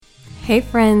Hey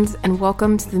friends, and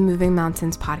welcome to the Moving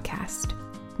Mountains podcast.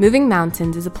 Moving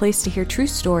Mountains is a place to hear true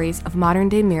stories of modern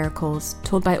day miracles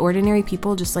told by ordinary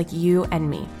people just like you and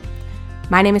me.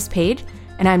 My name is Paige,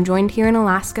 and I'm joined here in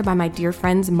Alaska by my dear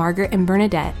friends Margaret and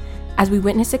Bernadette as we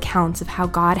witness accounts of how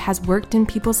God has worked in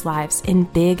people's lives in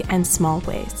big and small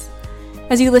ways.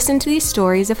 As you listen to these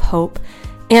stories of hope,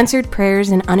 answered prayers,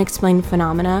 and unexplained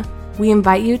phenomena, we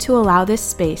invite you to allow this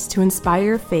space to inspire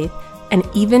your faith and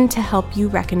even to help you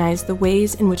recognize the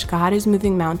ways in which God is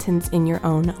moving mountains in your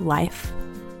own life.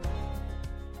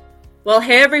 Well,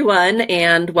 hey everyone,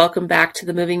 and welcome back to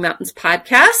the Moving Mountains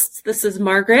podcast. This is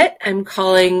Margaret. I'm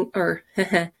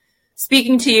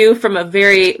speaking to you from a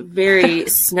very, very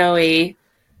snowy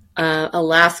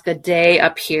Alaska day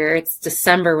up here. It's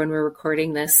December when we're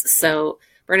recording this. So,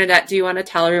 Bernadette, do you want to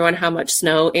tell everyone how much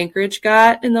snow Anchorage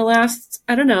got in the last,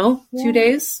 2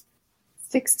 days?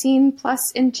 16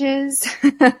 plus inches.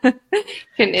 And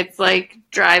it's like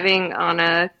driving on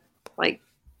a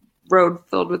road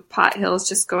filled with pothills,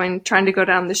 just trying to go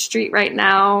down the street right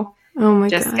now. Oh my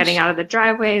gosh. Just getting out of the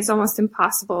driveway is almost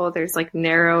impossible. There's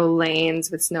narrow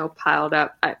lanes with snow piled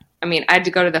up. I had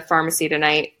to go to the pharmacy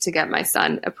tonight to get my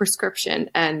son a prescription,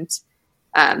 and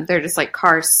they're just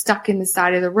cars stuck in the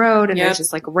side of the road, and there's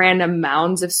just random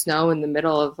mounds of snow in the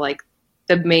middle of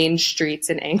the main streets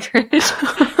in Anchorage.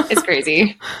 It's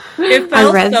crazy. It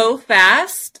fell so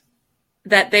fast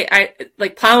that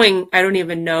plowing, I don't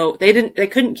even know. They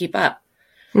couldn't keep up.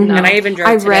 No. And I even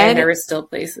drove today and there were still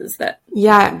places that.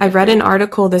 Yeah, I read an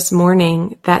article this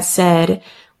morning that said,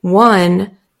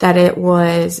 one, that it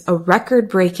was a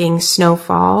record-breaking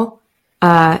snowfall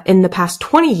in the past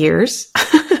 20 years.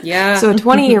 Yeah. So a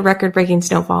 20-year record-breaking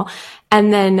snowfall.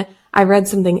 And then I read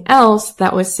something else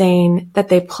that was saying that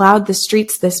they plowed the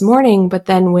streets this morning, but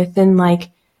then within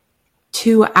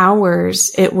 2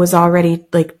 hours, it was already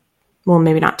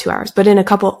maybe not 2 hours, but in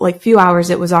a few hours,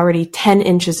 it was already 10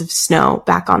 inches of snow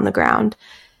back on the ground.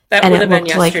 That would have been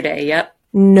yesterday. Yep.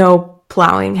 No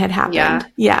plowing had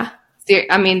happened. Yeah.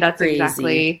 That's crazy.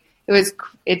 Exactly.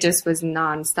 It just was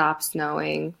nonstop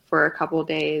snowing for a couple of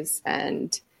days.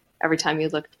 And every time you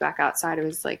looked back outside, it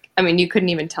was you couldn't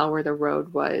even tell where the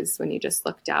road was when you just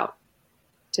looked out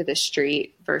to the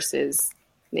street versus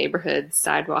neighborhood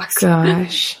sidewalks.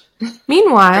 Gosh.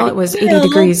 Meanwhile, it was 80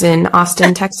 degrees in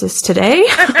Austin, Texas today.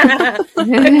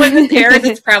 And when the Paris,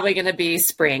 it's probably going to be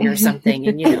spring or something,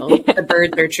 and the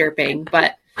birds are chirping.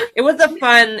 But it was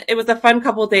a fun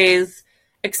couple days,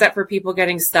 except for people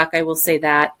getting stuck. I will say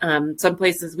that some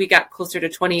places we got closer to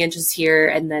 20 inches here,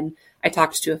 and then I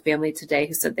talked to a family today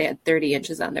who said they had 30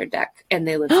 inches on their deck, and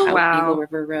they live out Eagle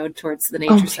River Road towards the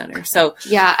nature center. So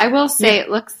yeah, I will say it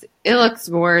looks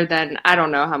more than, I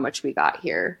don't know how much we got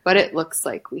here, but it looks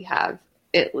like we have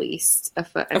at least a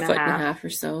foot and a half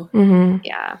or so. Mm-hmm.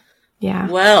 Yeah.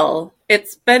 Yeah. Well,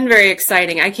 it's been very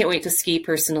exciting. I can't wait to ski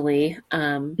personally.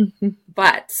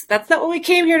 But that's not what we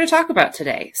came here to talk about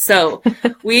today. So I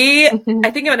think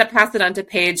I'm going to pass it on to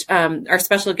Paige. Our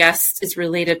special guest is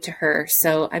related to her.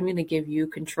 So I'm going to give you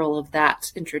control of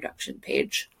that introduction,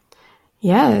 Paige.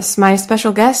 Yes. My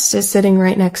special guest is sitting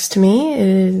right next to me,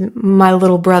 is my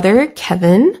little brother,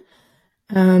 Kevin.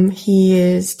 He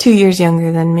is 2 years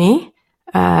younger than me.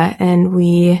 And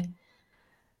we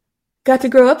got to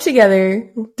grow up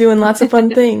together doing lots of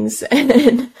fun things.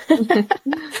 And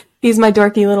he's my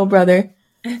dorky little brother.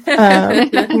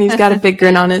 And he's got a big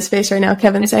grin on his face right now.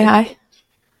 Kevin, say hi.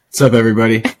 What's up,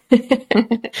 everybody?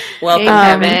 Welcome,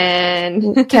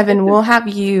 Kevin. Kevin, we'll have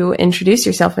you introduce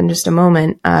yourself in just a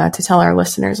moment to tell our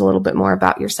listeners a little bit more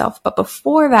about yourself. But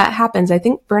before that happens, I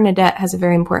think Bernadette has a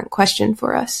very important question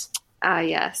for us.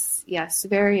 Yes,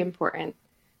 very important.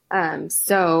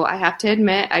 So I have to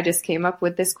admit, I just came up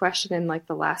with this question in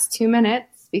the last 2 minutes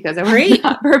because I was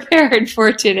not prepared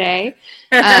for today.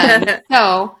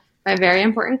 So my very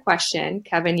important question,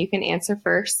 Kevin, you can answer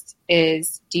first,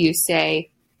 is do you say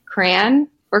crayon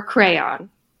or crayon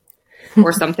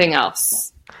or something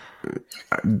else?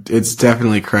 It's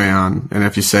definitely crayon. And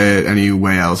if you say it any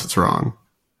way else, it's wrong.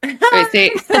 Wait,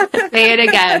 say it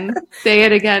again. Say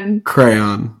it again.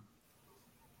 Crayon.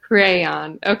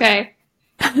 Crayon. Okay.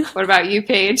 What about you,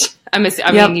 Paige? I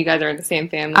mean, you guys are in the same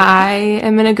family. I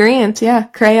am in agreement. Yeah,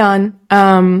 crayon.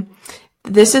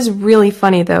 This is really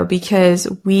funny though, because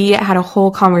we had a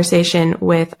whole conversation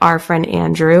with our friend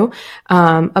Andrew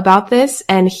about this,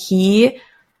 and he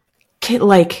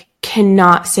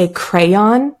cannot say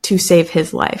crayon to save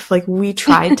his life. We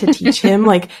tried to teach him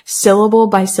syllable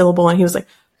by syllable, and he was like,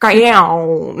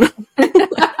 crayon.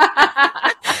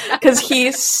 Because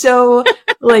he so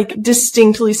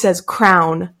distinctly says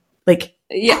crown,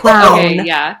 Yeah. Crown. Okay.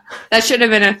 Yeah. That should have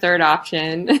been a third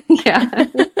option. Yeah.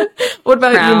 What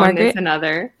about Crown you, Margaret? is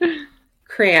another.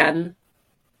 Crayon.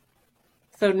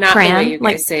 So not Crayon? the way you guys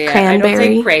Like say it. cranberry? I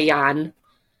don't say crayon.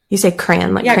 You say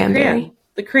crayon, like Yeah, cranberry.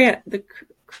 crayon. The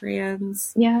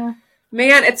crayons. Yeah.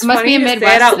 Man, it's It must funny be a to say it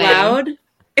Midwest out thing. loud.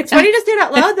 It's funny to say it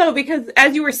out loud though, because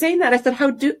as you were saying that, I said,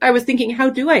 I was thinking, how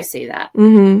do I say that?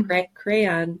 Mm-hmm.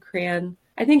 Crayon.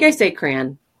 I think I say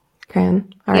crayon.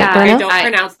 Crayon. All right, Yeah, Brenna? I don't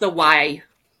pronounce the Y.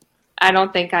 I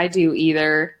don't think I do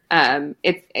either.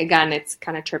 It's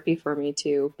kind of trippy for me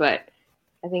too, but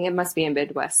I think it must be a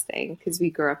Midwest thing because we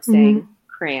grew up saying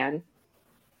crayon.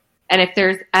 And if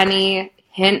there's any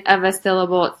hint of a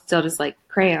syllable, it's still just like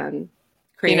crayon.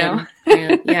 Crayon. You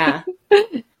Crayon. Yeah.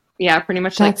 Yeah, pretty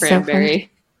much That's like so cranberry.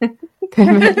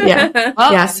 Yeah.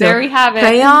 Well, Yeah, so there we have it.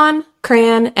 Crayon,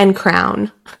 crayon, and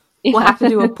crown. We'll have to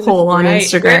do a poll on Right.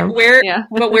 Instagram. Where, Yeah.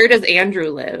 But where does Andrew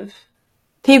live?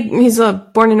 He's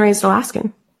born and raised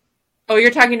Alaskan. Oh,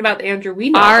 you're talking about the Andrew we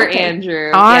know. Our Okay.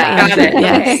 Andrew. Our Yeah. Got it.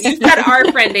 Yes. Okay. You said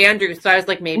our friend Andrew, so I was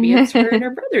like, maybe it's her and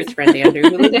her brother's friend Andrew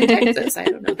who lives in Texas. I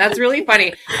don't know. That's really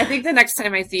funny. I think the next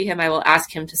time I see him, I will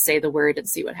ask him to say the word and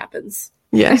see what happens.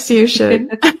 Yes, you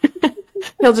should.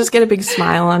 He'll just get a big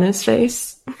smile on his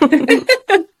face.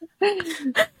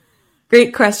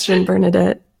 Great question,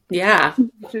 Bernadette. Yeah.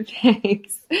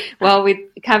 Thanks. Well,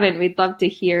 Kevin, we'd love to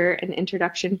hear an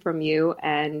introduction from you,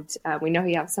 and we know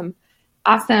you have some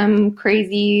awesome,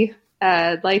 crazy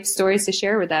life stories to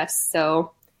share with us.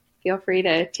 So feel free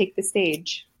to take the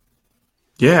stage.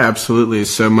 Yeah, absolutely.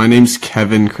 So my name's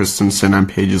Kevin Christensen. I'm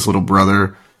Paige's little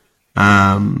brother.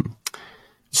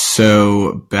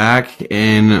 So back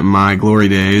in my glory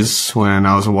days when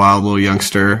I was a wild little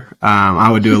youngster, I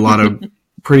would do a lot of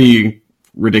pretty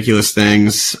ridiculous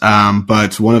things.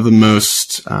 But one of the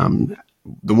most,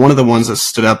 one of the ones that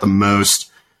stood out the most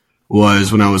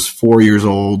was when I was 4 years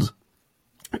old,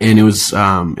 and it was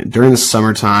during the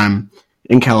summertime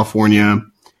in California.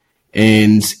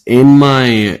 And in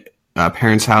my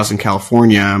parents' house in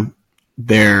California,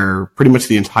 pretty much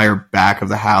the entire back of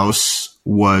the house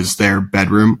was their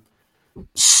bedroom.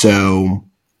 So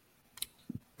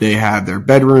they had their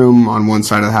bedroom on one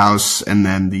side of the house, and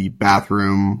then the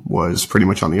bathroom was pretty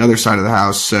much on the other side of the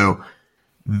house. So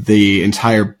the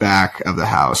entire back of the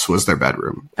house was their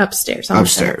bedroom. Upstairs. On the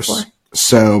second Upstairs. floor.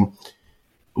 So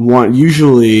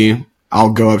usually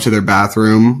I'll go up to their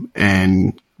bathroom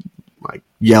and like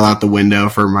yell out the window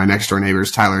for my next door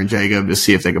neighbors, Tyler and Jacob, to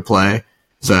see if they could play.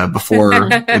 Before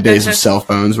the days of cell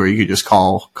phones where you could just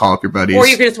call up your buddies. Or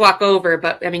you could just walk over,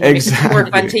 but I mean, it's more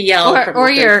fun to yell from Or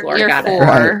the you're third floor. you're Got it.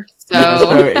 four.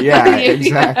 So Yeah,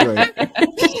 exactly. I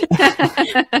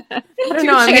don't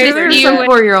know. I'm Touche. sure there's some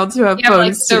 4-year-olds who have you have like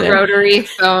phones the today. rotary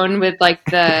phone with like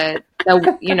the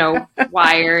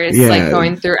wires Yeah. like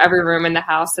going through every room in the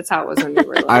house. That's how it was when we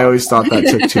were little. I always thought that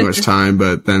took too much time,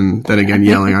 but then again,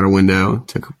 yelling out a window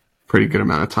took a pretty good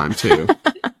amount of time too.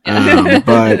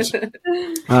 But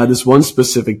this one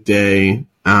specific day,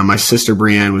 my sister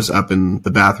Brienne was up in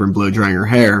the bathroom blow drying her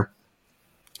hair,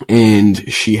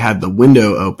 and she had the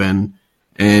window open,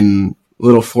 and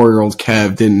little 4-year-old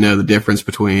Kev didn't know the difference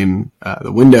between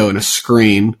the window and a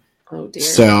screen. Oh dear.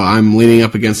 So I'm leaning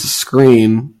up against the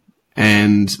screen,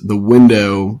 and the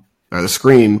window or the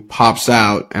screen pops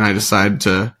out, and I decide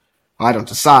to, I don't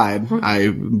decide, I,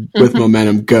 with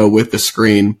momentum, go with the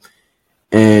screen,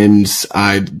 and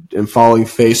I am falling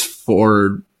face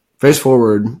forward,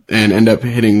 and end up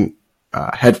hitting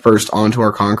head first onto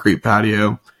our concrete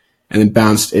patio, and then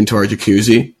bounced into our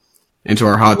jacuzzi, into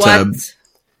our hot tub.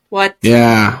 What?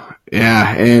 Yeah.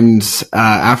 And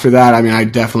after that, I mean, I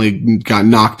definitely got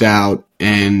knocked out.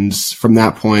 And from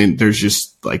that point, there's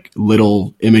just like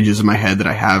little images in my head that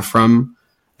I have from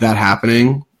that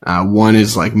happening. One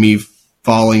is like me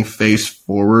falling face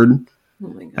forward. Oh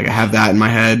my God. Like I have that in my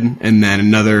head. And then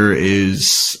another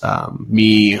is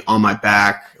me on my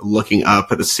back looking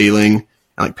up at the ceiling.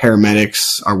 And like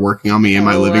paramedics are working on me in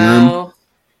my living room.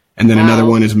 And then another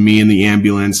one is me in the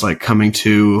ambulance, like coming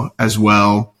to as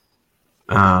well.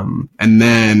 And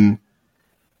then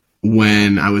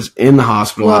when I was in the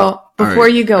hospital. Well, before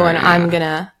you go in, I'm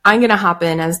gonna hop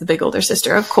in as the big older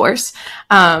sister, of course,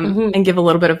 and give a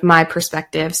little bit of my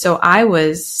perspective. So I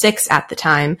was 6 at the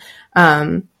time,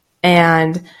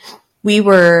 and we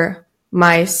were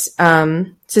my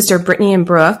sister Brittany and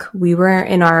Brooke. We were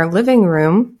in our living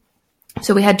room.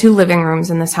 So we had 2 living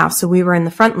rooms in this house. So we were in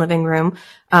the front living room,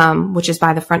 which is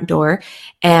by the front door.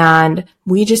 And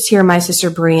we just hear my sister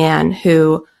Brienne,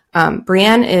 who,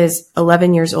 Brienne is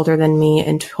 11 years older than me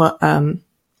and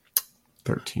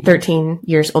 13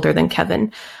 years older than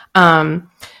Kevin.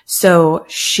 So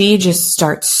she just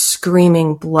starts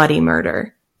screaming bloody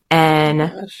murder.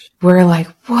 And we're like,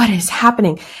 what is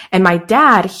happening? And my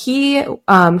dad,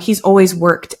 he's always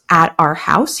worked at our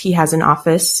house. He has an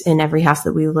office in every house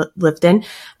that we lived in.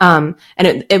 And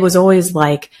it was always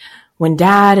like, when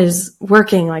dad is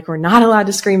working, like, we're not allowed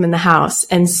to scream in the house.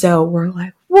 And so we're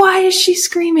like, why is she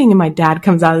screaming? And my dad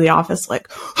comes out of the office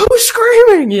like, who's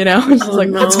screaming? You know, it's like,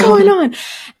 what's going on?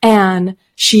 And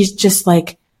she's just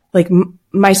like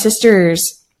my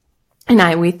sisters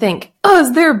and we think, oh,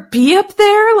 is there a bee up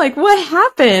there? Like, what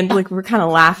happened? Like, we're kind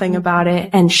of laughing about it.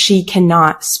 And she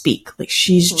cannot speak. Like,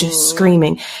 she's just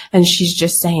screaming. And she's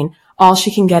just saying, all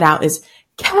she can get out is,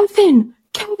 Kevin.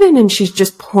 And she's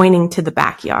just pointing to the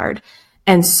backyard.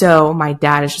 And so my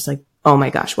dad is just like, oh my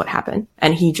gosh, what happened?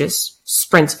 And he just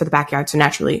sprints for the backyard. So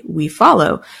naturally we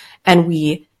follow and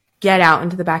we get out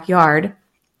into the backyard.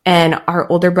 And our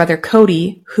older brother,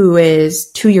 Cody, who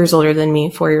is 2 years older than me,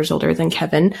 4 years older than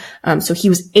Kevin. So he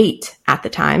was 8 at the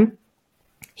time.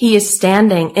 He is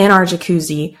standing in our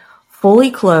jacuzzi,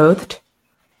 fully clothed.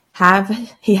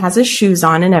 He has his shoes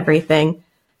on and everything,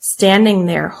 standing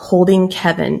there holding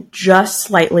Kevin just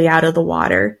slightly out of the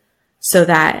water so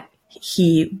that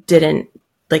he didn't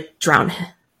like drown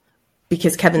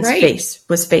because Kevin's face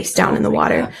was face down in the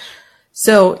water. Gosh.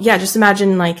 So yeah, just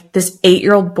imagine like this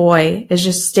 8-year-old boy is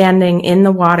just standing in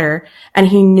the water and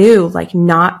he knew like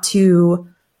not to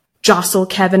jostle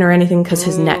Kevin or anything because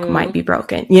his neck might be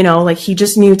broken, you know, like he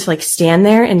just knew to like stand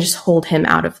there and just hold him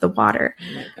out of the water.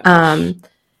 And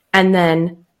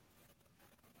then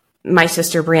my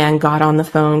sister Brienne got on the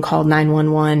phone, called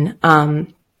 911.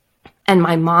 And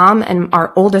my mom and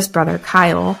our oldest brother,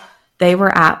 Kyle, they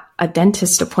were at a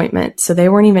dentist appointment. So they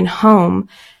weren't even home.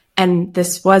 And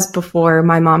this was before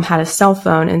my mom had a cell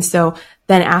phone. And so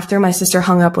then after my sister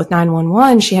hung up with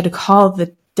 911, she had to call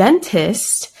the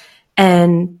dentist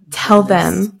and tell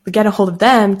them, get a hold of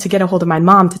them to get a hold of my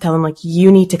mom to tell them like,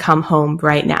 you need to come home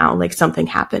right now. Like something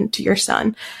happened to your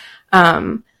son.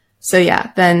 So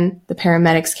yeah, then the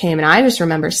paramedics came and I just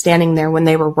remember standing there when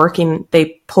they were working,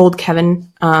 they pulled Kevin,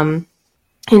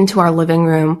 into our living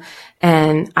room.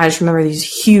 And I just remember these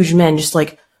huge men just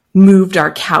like moved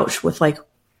our couch with like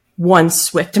one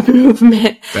swift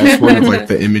movement. That's one of like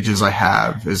the images I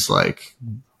have is like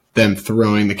them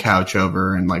throwing the couch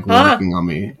over and like working on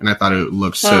me. And I thought it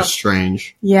looked so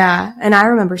strange. Yeah. And I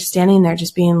remember standing there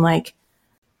just being like,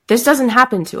 this doesn't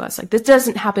happen to us. Like this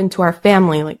doesn't happen to our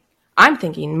family. Like I'm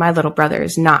thinking my little brother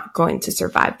is not going to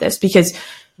survive this because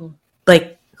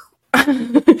like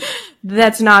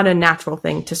that's not a natural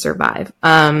thing to survive.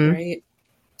 Right.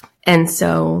 And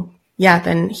so, yeah,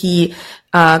 then he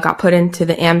got put into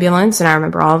the ambulance and I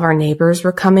remember all of our neighbors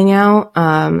were coming out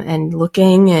and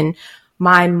looking, and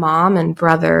my mom and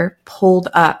brother pulled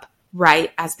up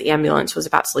right as the ambulance was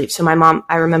about to leave. So my mom,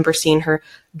 I remember seeing her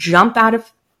jump out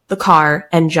of the car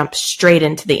and jump straight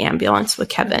into the ambulance with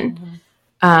Kevin.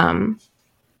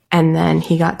 And then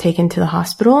he got taken to the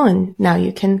hospital, and now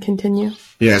you can continue.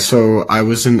 Yeah, so I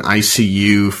was in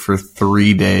ICU for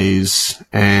 3 days,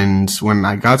 and when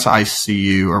I got to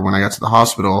ICU, or when I got to the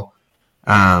hospital,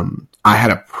 I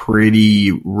had a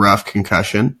pretty rough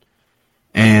concussion,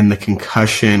 and the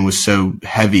concussion was so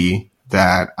heavy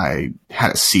that I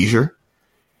had a seizure.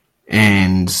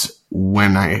 And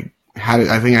when I had it,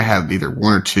 I think I had either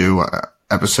 1 or 2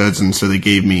 episodes, and so they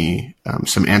gave me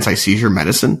some anti-seizure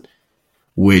medicine,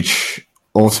 which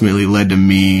ultimately led to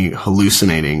me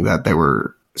hallucinating that there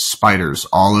were spiders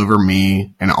all over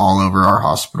me and all over our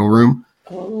hospital room.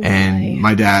 And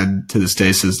my dad to this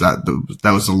day says that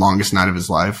that was the longest night of his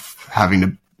life, having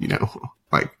to, you know,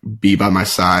 like be by my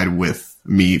side with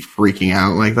me freaking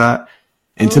out like that.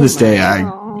 And to this day,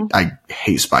 I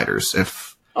hate spiders.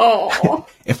 If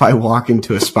I walk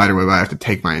into a spider web, I have to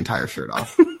take my entire shirt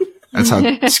off. That's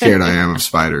how scared I am of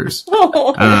spiders.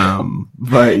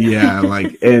 But yeah,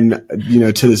 like, and you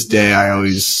know, to this day, I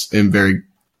always am very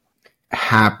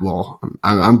happy. Well,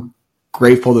 I'm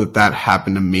grateful that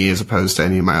happened to me as opposed to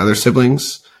any of my other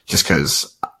siblings, just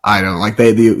because I don't like,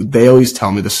 they always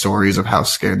tell me the stories of how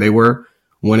scared they were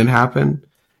when it happened.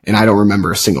 And I don't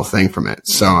remember a single thing from it.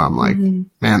 So I'm like,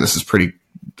 man, this is pretty,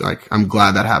 like, I'm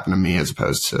glad that happened to me as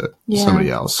opposed to somebody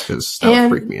else, because that would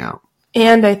freak me out.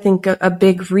 And I think a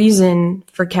big reason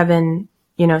for Kevin,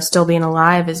 you know, still being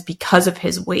alive is because of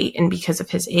his weight and because of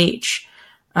his age.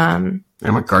 I'm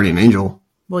a guardian angel.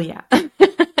 Well, yeah.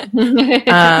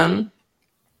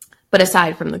 But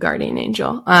aside from the guardian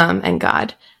angel, and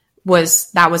God,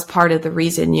 that was part of the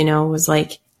reason, you know, was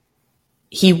like,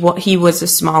 he was a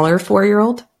smaller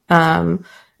 4-year-old.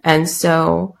 And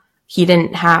so he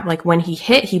didn't have, like, when he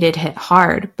did hit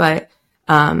hard, but,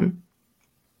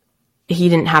 he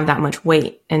didn't have that much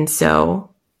weight. And so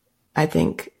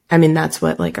that's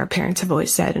what like our parents have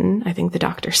always said. And I think the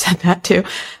doctor said that too.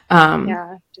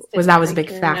 That was a big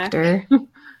factor.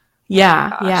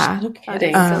 Yeah. No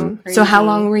kidding. So how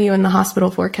long were you in the hospital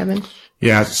for, Kevin?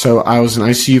 Yeah, so I was in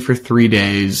ICU for 3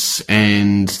 days,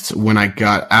 and when I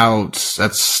got out,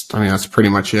 that's pretty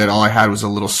much it. All I had was a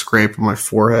little scrape on my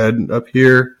forehead up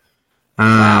here.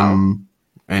 Wow.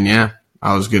 And yeah,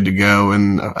 I was good to go.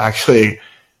 And actually,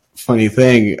 funny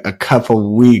thing, a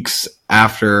couple weeks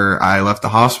after I left the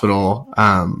hospital,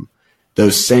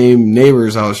 those same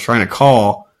neighbors I was trying to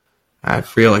call, I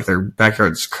feel like their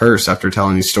backyard's cursed after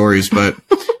telling these stories, but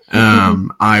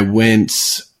I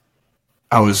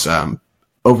was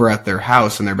over at their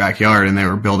house in their backyard, and they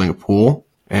were building a pool,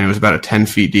 and it was about a 10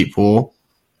 feet deep pool,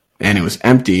 and it was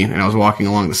empty, and I was walking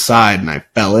along the side, and I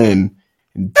fell in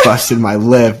and busted my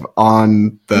lip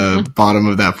on the bottom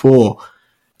of that pool.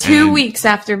 2 weeks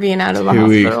after being out of the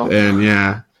hospital. 2 weeks, and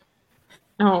yeah.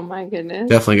 Oh my goodness.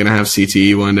 Definitely going to have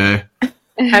CTE one day.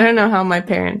 I don't know how my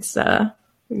parents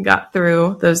got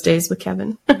through those days with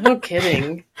Kevin. No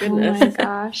kidding. Goodness. Oh my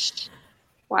gosh.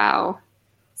 Wow.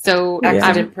 So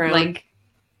accident prone. Like,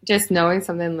 just knowing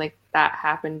something like that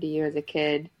happened to you as a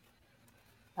kid,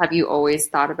 have you always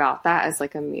thought about that as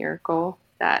like a miracle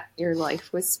that your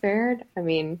life was spared? I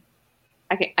mean,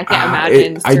 I can't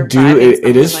imagine.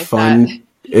 It is like fun. That.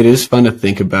 It is fun to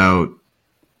think about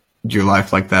your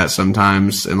life like that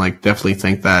sometimes, and like definitely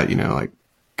think that, you know, like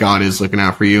God is looking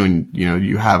out for you, and you know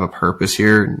you have a purpose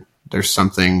here, and there's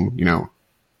something, you know,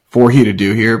 for you to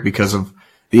do here because of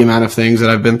the amount of things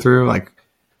that I've been through. Like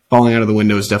falling out of the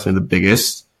window is definitely the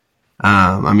biggest.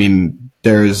 I mean,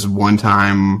 there's one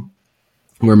time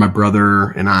where my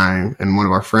brother and I and one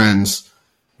of our friends,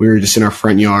 we were just in our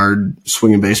front yard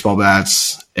swinging baseball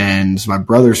bats, and my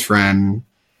brother's friend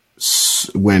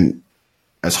went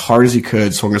as hard as he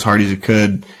could, swung as hard as he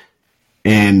could.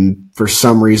 And for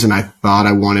some reason, I thought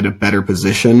I wanted a better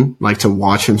position, like to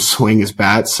watch him swing his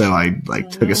bat. So I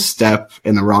took a step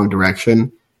in the wrong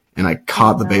direction, and I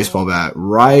caught the baseball bat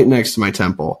right next to my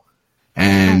temple.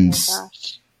 And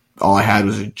all I had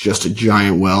was just a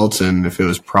giant welt. And if it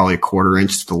was probably a 1/4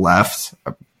 inch to the left,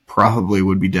 I probably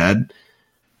would be dead.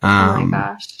 Oh my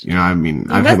gosh. You know, I mean,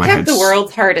 I've had my head the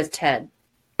world's hardest head.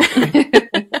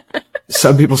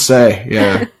 Some people say,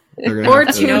 yeah. Or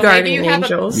two guardian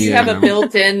angels. You have a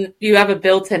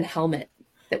built-in helmet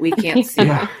that we can't see.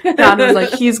 Yeah. God was like,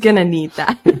 he's gonna need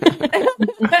that.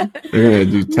 They're gonna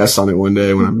do tests on it one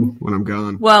day when I'm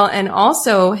gone. Well, and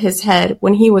also his head,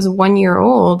 when he was 1 year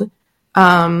old,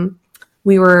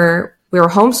 we were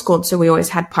homeschooled, so we always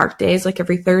had park days like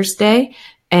every Thursday,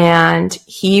 and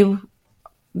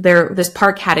this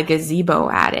park had a gazebo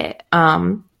at it.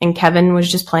 And Kevin was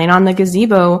just playing on the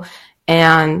gazebo,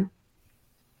 and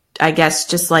I guess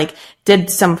just like did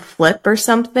some flip or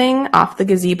something off the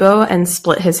gazebo and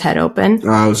split his head open.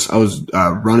 I was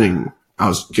running. I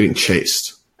was getting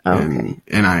chased. Okay.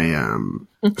 And I,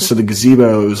 so the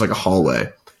gazebo was like a hallway,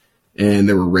 and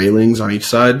there were railings on each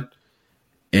side.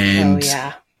 And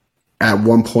at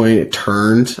one point it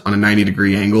turned on a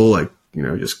 90-degree angle, like, you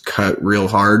know, just cut real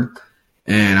hard.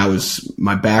 And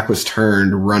my back was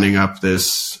turned running up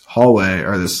this hallway,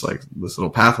 or this little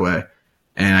pathway,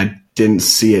 and I didn't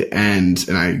see it end,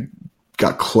 and I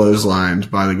got clotheslined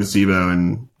by the gazebo,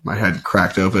 and my head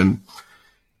cracked open.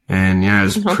 And yeah, it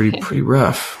was pretty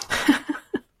rough.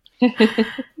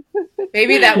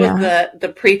 Maybe that was the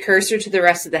precursor to the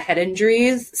rest of the head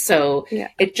injuries. So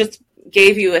it just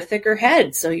gave you a thicker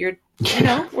head. So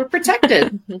we're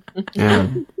protected. Yeah.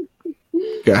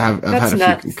 I've had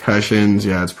a few concussions.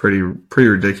 Yeah, it's pretty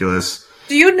ridiculous.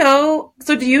 Do you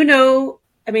know,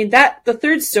 I mean, the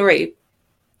third story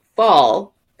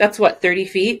fall, that's what, 30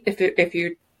 feet? If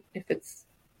it's,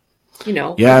 you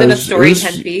know, within a story,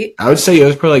 10 feet? I would say it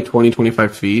was probably like 20,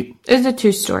 25 feet. It's a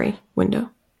 2-story window.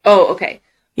 Oh, okay.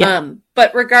 Yeah.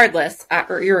 But regardless,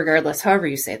 or irregardless, however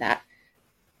you say that,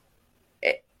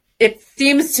 it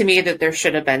seems to me that there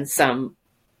should have been some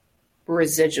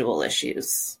residual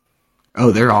issues.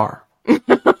 Oh, there are.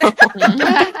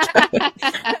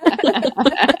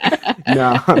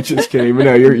 No, I'm just kidding. But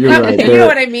no, you're right. You know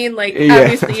what I mean? Like,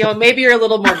 obviously, you know, maybe you're a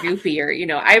little more goofier. You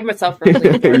know, I myself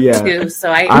really too,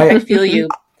 so I feel you.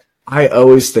 I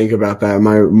always think about that.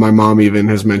 My mom even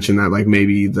has mentioned that, like,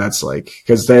 maybe that's like,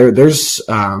 because there's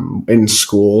in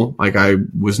school, like, I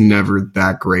was never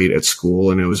that great at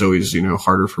school, and it was always, you know,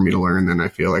 harder for me to learn than I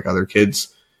feel like other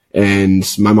kids. And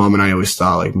my mom and I always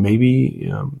thought, like, maybe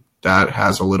that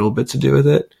has a little bit to do with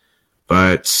it.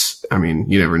 But I mean,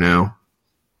 you never know.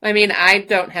 I mean, I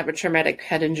don't have a traumatic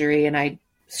head injury, and I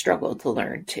struggled to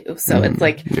learn too. So it's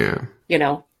like, Yeah. you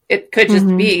know, it could just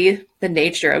be the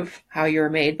nature of how you were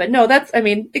made. But no,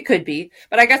 it could be.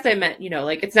 But I guess I meant, you know,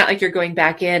 like, it's not like you're going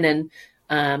back in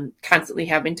and constantly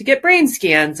having to get brain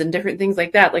scans and different things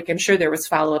like that. Like, I'm sure there was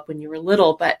follow-up when you were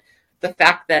little, but the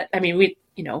fact that, I mean, we,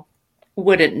 you know,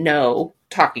 wouldn't know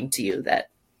talking to you that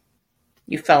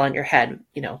you fell on your head,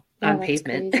 you know, on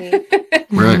pavement.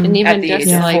 Right. And even at the just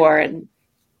age of like, 4. And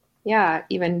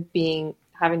even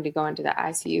having to go into the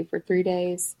ICU for 3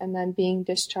 days and then being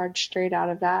discharged straight out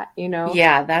of that, you know,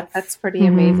 yeah, that's pretty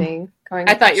amazing.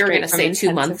 I thought you were going to say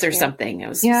 2 months or something. I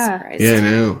was surprised. Yeah,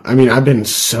 no. I mean, I've been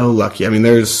so lucky. I mean,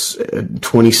 there's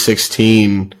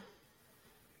 2016,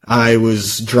 I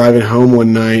was driving home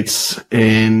one night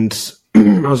and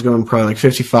I was going probably like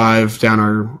 55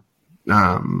 down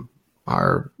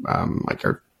our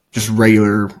just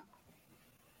regular,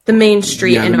 the main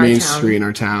street in our town. Street in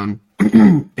our town.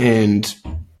 And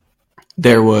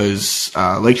there was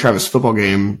a Lake Travis football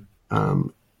game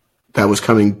that was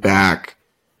coming back,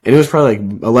 and it was probably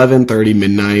like 11:30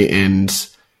 midnight, and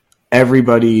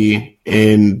everybody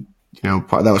in, you know,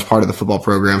 that was part of the football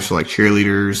program, so like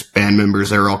cheerleaders, band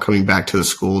members, they were all coming back to the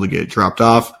school to get dropped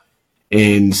off.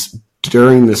 And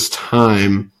during this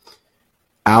time,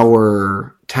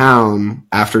 our town,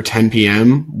 after 10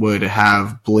 p.m., would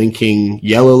have blinking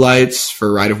yellow lights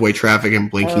for right-of-way traffic and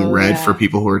blinking red for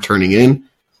people who are turning in.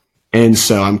 And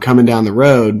so I'm coming down the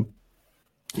road,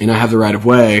 and I have the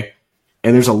right-of-way,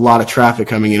 and there's a lot of traffic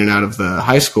coming in and out of the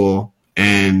high school.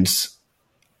 And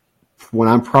when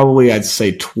I'm probably, I'd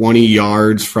say 20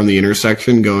 yards from the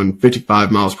intersection going 55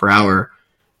 miles per hour,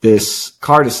 this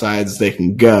car decides they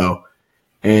can go.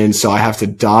 And so I have to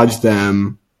dodge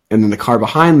them, and then the car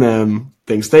behind them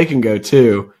thinks they can go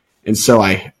too. And so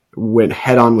I went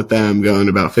head on with them going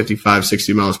about 55,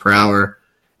 60 miles per hour.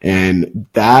 And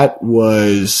that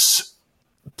was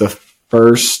the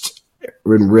first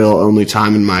and real only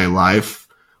time in my life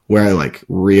where I like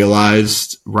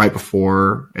realized right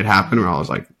before it happened, where I was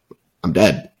like, I'm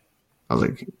dead. I was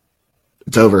like,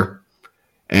 it's over.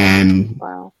 And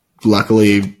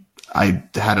luckily I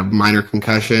had a minor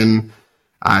concussion.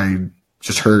 I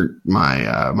just hurt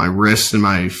my my wrists and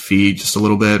my feet just a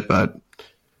little bit, but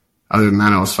other than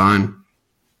that, I was fine.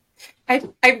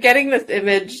 I'm getting this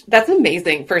image. That's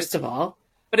amazing, first of all.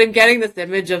 But I'm getting this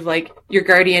image of like your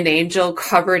guardian angel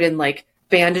covered in like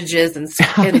bandages and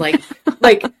like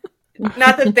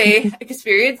not that they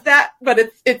experienced that, but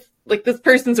it's like this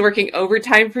person's working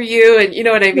overtime for you, and you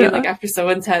know what I mean? Yeah. Like after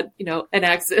someone's had, you know, an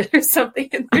accident or something,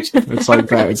 and they're just it's like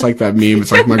that. It's like that meme.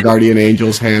 It's like my guardian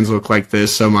angel's hands look like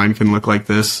this, so mine can look like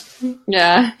this.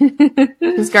 Yeah.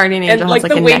 His guardian angel and like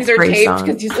has like the a wings neck are brace taped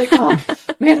because he's like, oh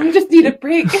man, I just need a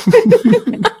break.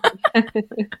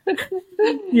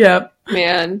 Yep.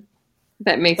 Man,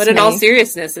 that makes. But in all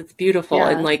seriousness, it's beautiful,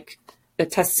 and like a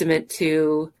testament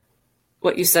to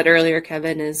what you said earlier,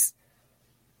 Kevin, is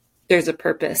there's a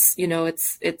purpose. You know,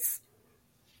 it's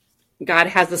God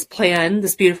has this plan,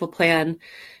 this beautiful plan,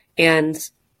 and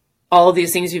all of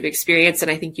these things you've experienced.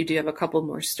 And I think you do have a couple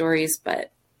more stories,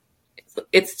 but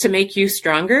it's to make you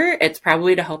stronger. It's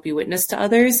probably to help you witness to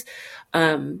others,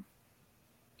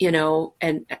 you know,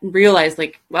 and realize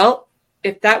like, well,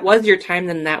 if that was your time,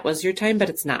 then that was your time, but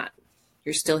it's not.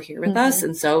 You're still here with us.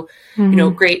 And so, you know,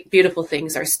 great, beautiful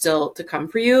things are still to come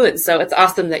for you. And so it's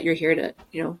awesome that you're here to,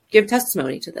 you know, give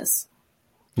testimony to this.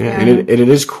 Yeah. And it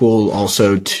is cool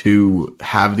also to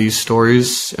have these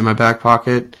stories in my back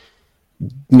pocket,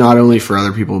 not only for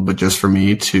other people, but just for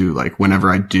me to like,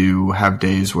 whenever I do have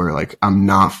days where like, I'm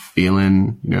not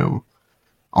feeling, you know,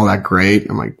 all that great.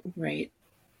 I'm like, right.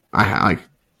 I like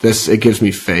this. It gives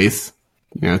me faith,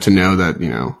 you know, to know that, you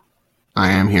know,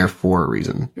 I am here for a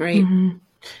reason. Right.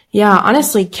 Yeah.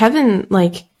 Honestly, Kevin,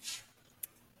 like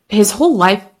his whole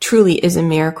life truly is a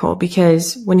miracle,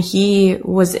 because when he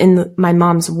was in my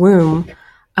mom's womb,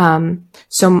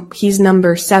 so he's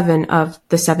number 7 of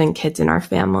the 7 kids in our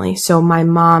family. So my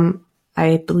mom,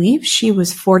 I believe she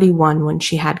was 41 when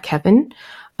she had Kevin.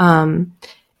 And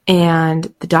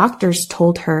the doctors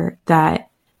told her that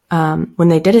when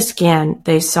they did a scan,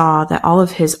 they saw that all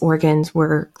of his organs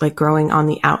were like growing on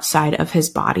the outside of his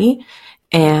body,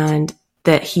 and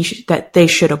that that they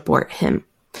should abort him.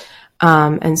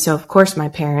 And so of course my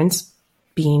parents,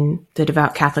 being the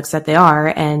devout Catholics that they are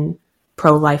and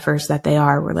pro-lifers that they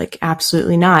are, were like,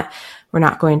 absolutely not. We're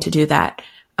not going to do that.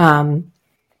 And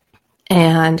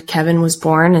Kevin was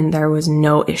born and there was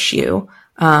no issue.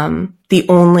 The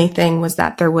only thing was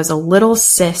that there was a little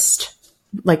cyst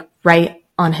like right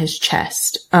on his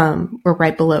chest, or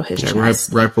right below his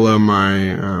chest. Right below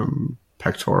my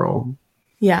pectoral.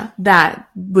 Yeah, that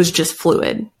was just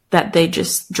fluid. that they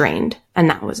just drained, and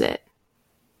that was it.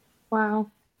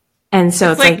 Wow. And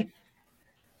so it's like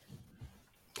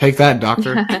take that,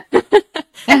 doctor.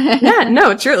 yeah,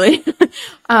 no, truly.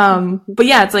 But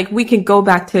yeah, it's like we could go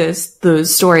back to the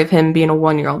story of him being a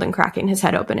 1-year-old and cracking his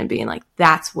head open and being like,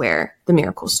 that's where the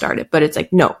miracle started. But it's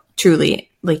like, no,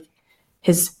 truly, like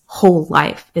his whole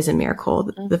life is a miracle.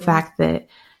 Mm-hmm. The fact that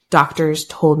doctors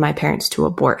told my parents to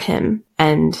abort him,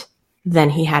 and then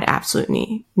he had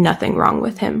absolutely nothing wrong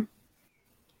with him.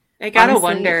 I gotta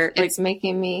wonder. It's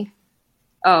making me,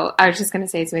 I was just going to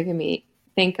say, it's making me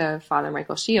think of Father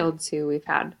Michael Shields, who we've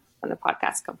had on the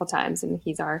podcast a couple times, and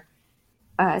he's our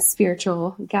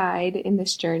spiritual guide in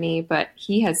this journey, but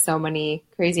he has so many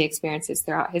crazy experiences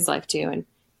throughout his life too. And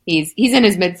he's in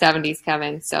his mid-70s,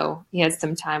 Kevin, so he has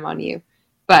some time on you.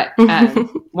 But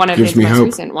one of his most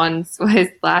recent ones was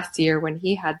last year when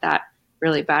he had that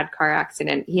really bad car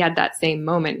accident. He had that same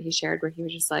moment he shared where he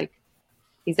was just like,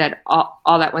 he said all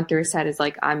that went through his head is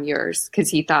like, I'm yours. Cause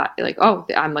he thought like,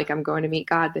 I'm going to meet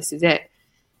God. This is it.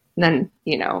 And then,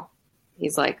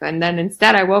 he's like, and then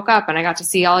instead I woke up and I got to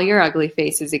see all your ugly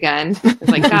faces again. It's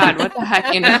like, God, what the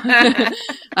heck,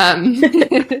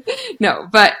 No,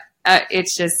 but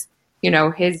it's just,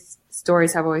 his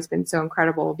stories have always been so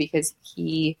incredible because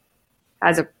he,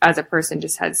 as a person,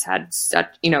 just has had such,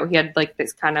 he had like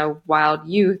this kind of wild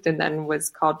youth and then was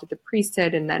called to the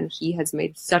priesthood. And then he has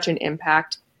made such an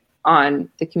impact on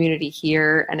the community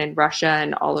here and in Russia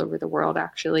and all over the world,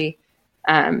 actually.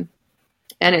 And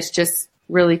it's just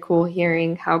really cool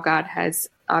hearing how God has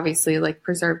obviously like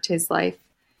preserved his life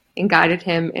and guided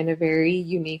him in a very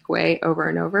unique way over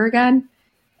and over again.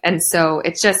 And so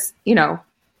it's just,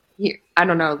 I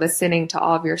don't know, listening to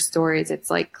all of your stories, it's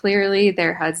like clearly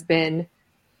there has been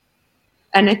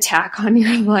an attack on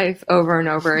your life over and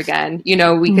over again.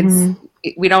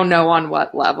 We don't know on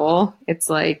what level. It's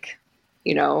like,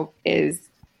 is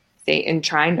Satan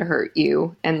trying to hurt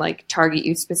you and like target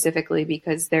you specifically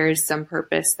because there is some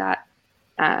purpose that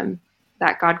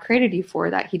God created you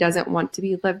for that he doesn't want to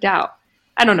be lived out.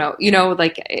 I don't know,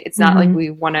 like it's not like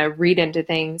we want to read into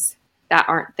things that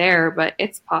aren't there, but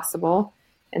it's possible.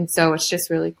 And so it's just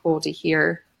really cool to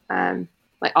hear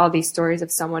like all these stories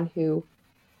of someone who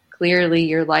clearly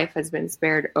your life has been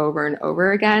spared over and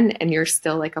over again, and you're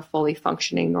still like a fully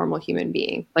functioning normal human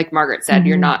being. Like Margaret said,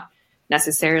 you're not a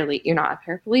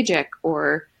paraplegic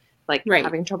or like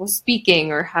having trouble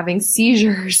speaking or having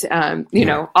seizures, all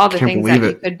the things that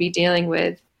you could be dealing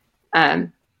with.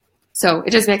 So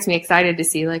it just makes me excited to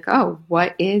see like,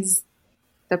 what is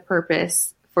the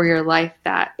purpose for your life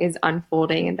that is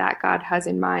unfolding and that God has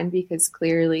in mind? Because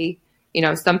clearly,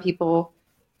 some people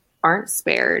aren't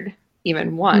spared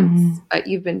even once, but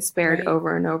you've been spared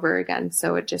over and over again.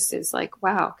 So it just is like,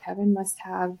 wow, Kevin must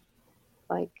have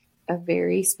like a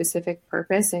very specific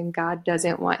purpose, and God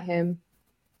doesn't want him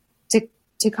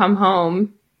to come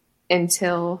home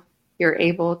until you're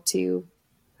able to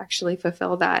actually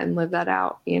fulfill that and live that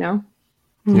out, Yeah.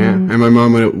 And my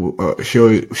mom would, she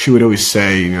would always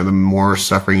say, the more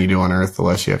suffering you do on earth, the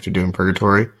less you have to do in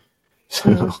purgatory.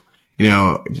 So,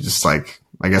 just like,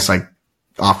 I guess I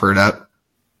offer it up.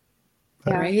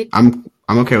 But right. I'm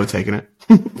okay with taking it.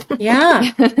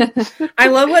 Yeah. I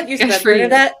love what you said,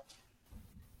 Bernadette.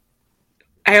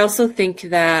 I also think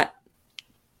that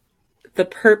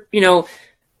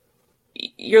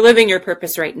you're living your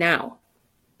purpose right now,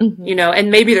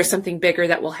 and maybe there's something bigger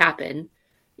that will happen,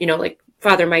 like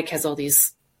Father Mike has all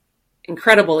these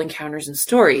incredible encounters and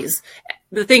stories.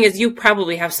 The thing is, you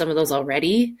probably have some of those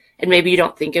already, and maybe you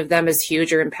don't think of them as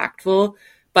huge or impactful,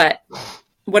 but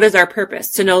what is our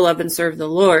purpose? To know, love, and serve the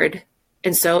Lord.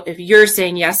 And so if you're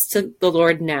saying yes to the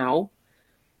Lord now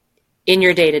in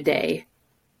your day-to-day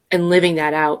and living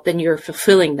that out, then you're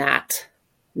fulfilling that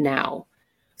now.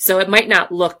 So it might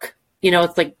not look,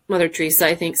 it's like Mother Teresa,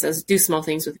 I think, says, do small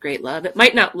things with great love. It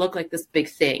might not look like this big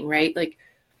thing, right? Like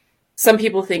some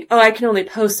people think, I can only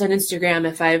post on Instagram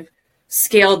if I've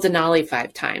scaled Denali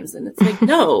 5 times. And it's like,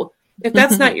 no, if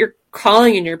that's not your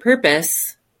calling and your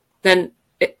purpose, then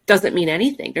it doesn't mean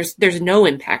anything. There's no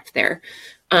impact there.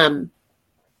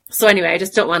 So anyway, I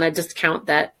just don't want to discount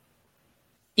that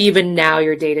even now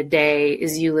your day to day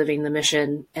is you living the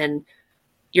mission, and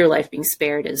your life being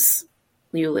spared is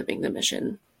you living the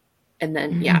mission. And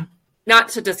then, not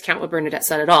to discount what Bernadette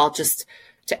said at all, just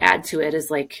to add to it is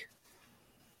like,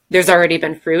 there's already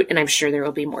been fruit, and I'm sure there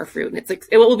will be more fruit. And it's like,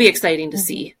 it will be exciting to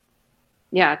see.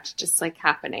 Yeah, it's just like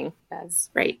happening as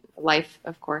life,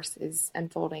 of course, is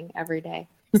unfolding every day.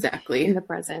 Exactly. In the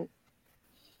present.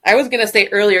 I was going to say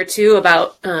earlier too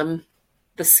about the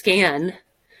scan,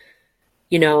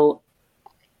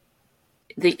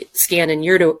 the scan in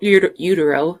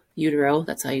utero,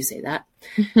 that's how you say that.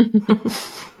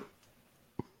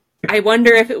 I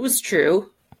wonder if it was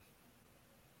true.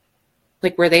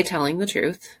 Like, were they telling the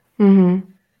truth? Mm-hmm.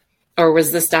 Or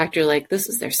was this doctor like, this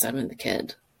is their son and the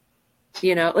kid?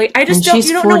 You know, like, I just and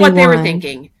you don't 41. know what they were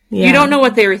thinking. Yeah. You don't know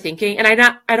what they were thinking. And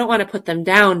I don't want to put them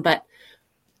down, but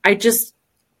I just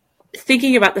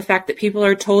thinking about the fact that people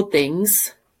are told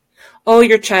things. Oh,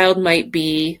 your child might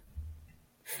be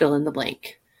fill in the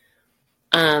blank.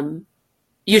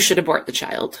 You should abort the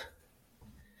child.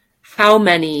 How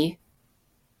many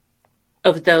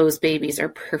of those babies are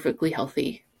perfectly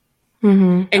healthy?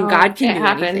 Mm-hmm. And God can do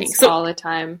happens anything. So, all the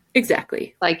time.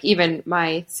 Exactly. Like, even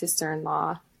my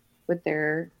sister-in-law with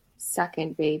their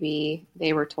second baby,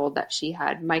 they were told that she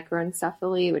had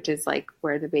microencephaly, which is like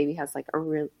where the baby has like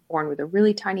born with a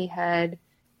really tiny head,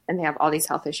 and they have all these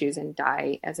health issues and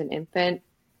die as an infant.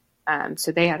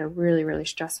 So they had a really, really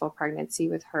stressful pregnancy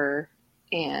with her,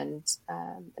 and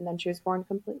then she was born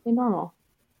completely normal.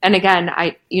 And again,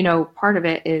 part of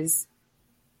it is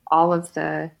all of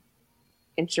the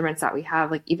instruments that we have.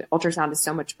 Like, even ultrasound is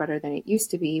so much better than it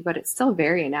used to be, but it's still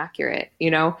very inaccurate. You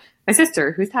know, my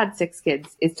sister, who's had 6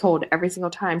 kids, is told every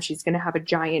single time she's going to have a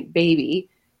giant baby,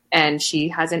 and she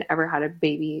hasn't ever had a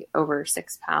baby over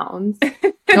 6 pounds.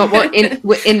 Well,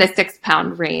 in the 6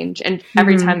 pound range. And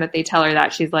every time that they tell her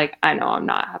that, she's like, I know I'm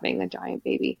not having a giant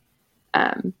baby.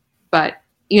 But,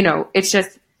 it's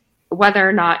just whether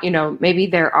or not, maybe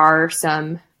there are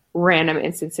some random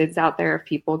instances out there of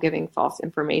people giving false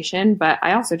information. But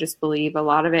I also just believe a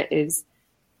lot of it is,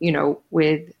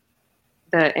 with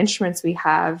the instruments we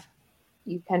have,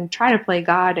 you can try to play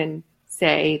God and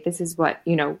say, this is what,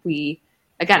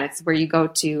 again, it's where you go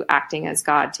to acting as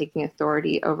God, taking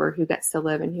authority over who gets to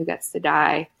live and who gets to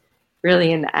die.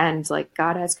 Really, in the end, like,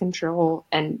 God has control,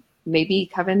 and maybe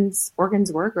Kevin's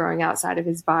organs were growing outside of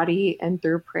his body, and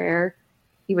through prayer,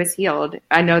 he was healed.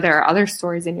 I know there are other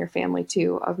stories in your family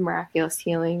too of miraculous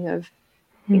healing of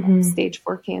stage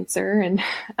 4 cancer and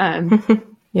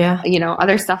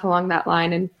other stuff along that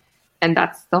line. And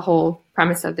that's the whole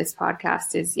premise of this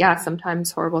podcast is,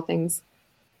 sometimes horrible things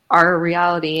are a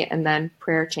reality, and then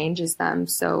prayer changes them.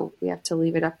 So we have to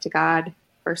leave it up to God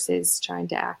versus trying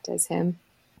to act as him.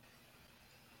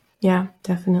 Yeah,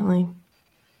 definitely.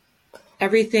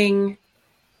 Everything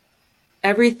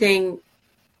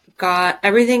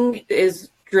is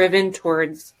driven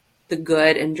towards the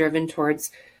good and driven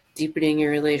towards deepening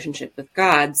your relationship with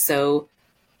God. So,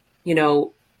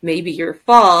 maybe your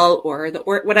fall or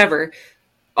whatever,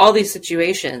 all these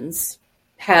situations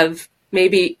have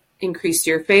maybe increased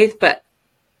your faith, but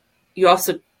you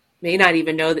also may not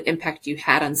even know the impact you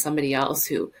had on somebody else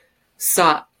who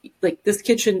saw, like, this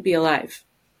kid shouldn't be alive,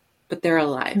 but they're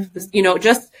alive. This,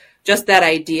 just that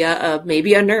idea of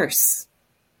maybe a nurse,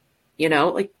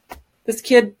 like, this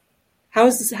kid, how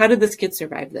did this kid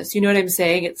survive this? You know what I'm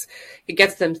saying? It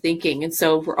gets them thinking. And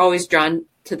so we're always drawn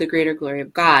to the greater glory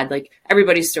of God. Like,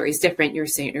 everybody's story is different. You were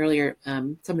saying earlier,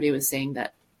 somebody was saying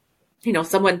that,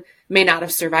 someone may not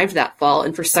have survived that fall,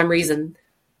 and for some reason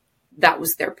that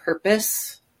was their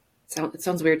purpose. It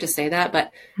sounds weird to say that,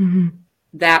 but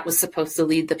that was supposed to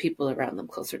lead the people around them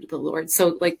closer to the Lord.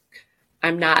 So, like,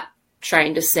 I'm not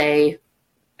trying to say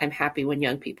I'm happy when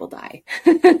young people die,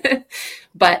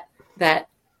 but that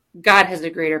God has a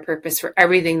greater purpose for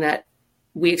everything that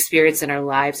we experience in our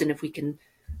lives. And if we can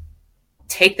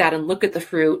take that and look at the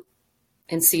fruit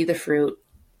and see the fruit,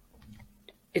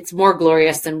 it's more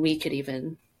glorious than we could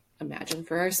even imagine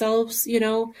for ourselves,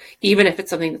 even if it's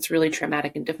something that's really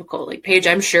traumatic and difficult. Like, Paige,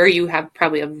 I'm sure you have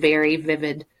probably a very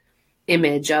vivid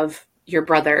image of your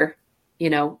brother,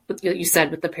 you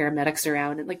said, with the paramedics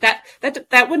around, and like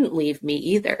that wouldn't leave me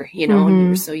either, when you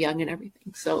were so young and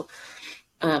everything. So,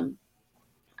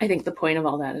 I think the point of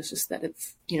all that is just that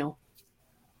it's,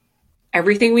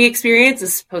 everything we experience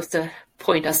is supposed to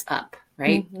point us up,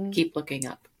 right? Keep looking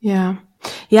up. Yeah.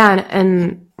 Yeah.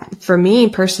 And for me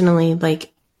personally,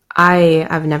 like,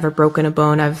 I've never broken a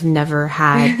bone. I've never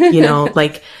had,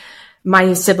 like,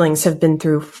 my siblings have been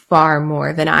through far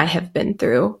more than I have been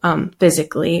through,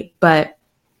 physically, but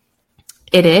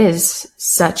it is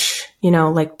such,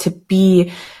 like, to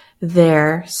be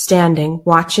there standing,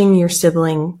 watching your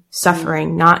sibling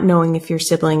suffering, not knowing if your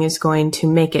sibling is going to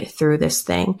make it through this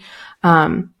thing.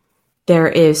 There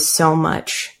is so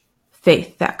much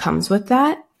faith that comes with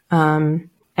that. And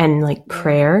like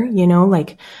prayer,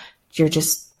 like, you're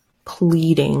just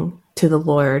pleading to the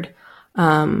Lord.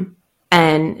 And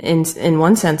in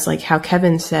one sense, like how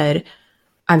Kevin said,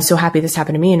 I'm so happy this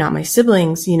happened to me and not my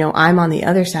siblings. I'm on the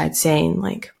other side saying,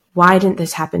 like, why didn't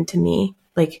this happen to me?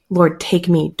 Like, Lord, take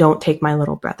me, don't take my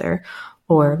little brother.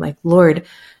 or like, Lord,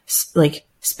 like,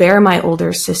 spare my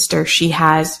older sister. She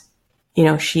has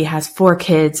 4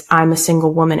 kids. I'm a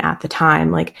single woman at the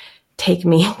time. Like, take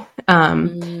me.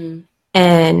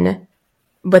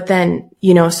 But then,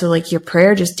 so like your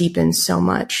prayer just deepens so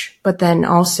much, but then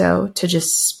also to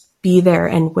just be there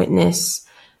and witness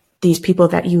these people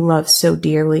that you love so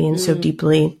dearly and so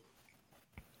deeply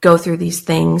go through these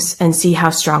things and see how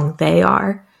strong they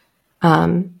are,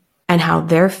 and how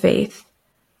their faith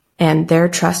and their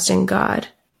trust in God,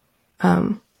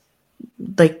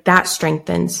 like that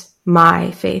strengthens my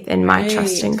faith and my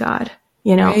trust in God,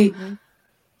 Right.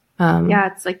 Yeah,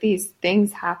 it's like these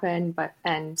things happen,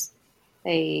 and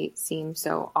they seem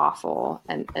so awful.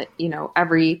 And,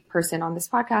 every person on this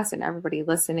podcast and everybody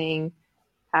listening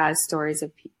has stories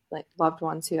of like loved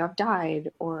ones who have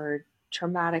died, or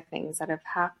traumatic things that have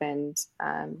happened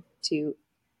to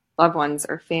loved ones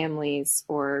or families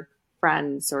or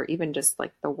friends, or even just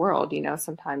like the world.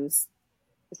 Sometimes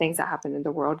the things that happen in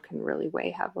the world can really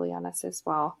weigh heavily on us as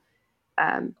well.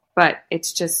 But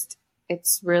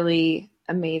it's really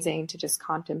amazing to just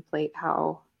contemplate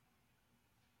how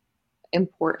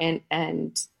important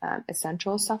and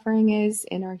essential suffering is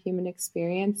in our human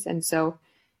experience. And so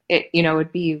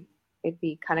it'd be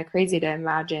kind of crazy to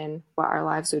imagine what our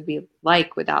lives would be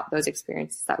like without those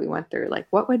experiences that we went through. Like,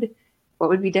 what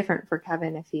would be different for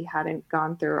Kevin if he hadn't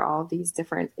gone through all these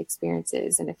different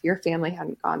experiences, and if your family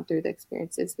hadn't gone through the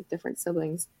experiences with different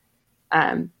siblings,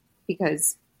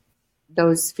 because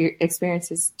those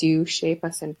experiences do shape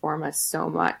us and form us so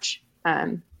much.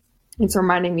 It's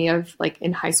reminding me of like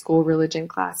in high school religion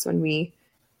class, when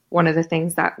one of the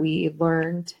things that we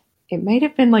learned, it might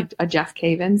have been like a Jeff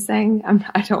Cavins thing.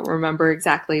 I don't remember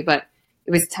exactly, but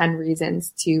it was 10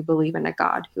 reasons to believe in a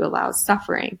God who allows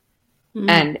suffering.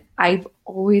 And I've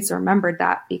always remembered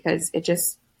that because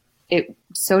it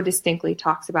so distinctly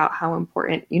talks about how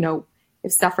important,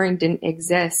 if suffering didn't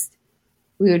exist,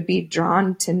 we would be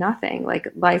drawn to nothing. Like,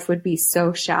 life would be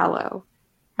so shallow.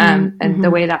 And the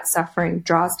way that suffering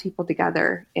draws people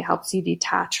together, it helps you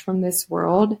detach from this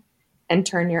world and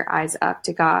turn your eyes up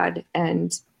to God.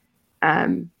 And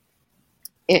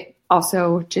it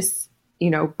also just,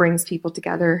 brings people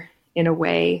together in a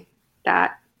way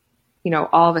that,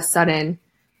 all of a sudden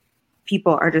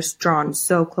people are just drawn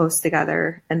so close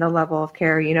together, and the level of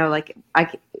care, like I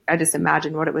just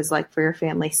imagine what it was like for your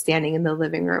family standing in the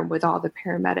living room with all the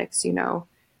paramedics,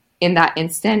 in that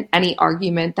instant. Any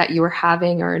argument that you were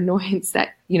having or annoyance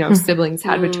that, siblings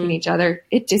had between each other,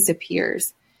 it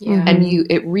disappears. Yeah. And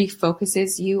it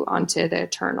refocuses you onto the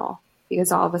eternal,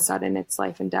 because all of a sudden it's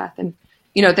life and death. And,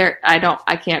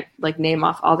 I can't like name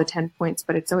off all the 10 points,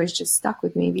 but it's always just stuck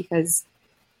with me because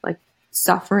like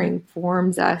suffering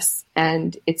forms us,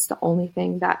 and it's the only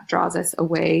thing that draws us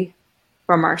away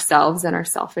from ourselves and our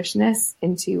selfishness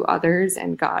into others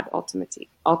and God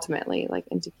ultimately like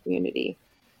into community.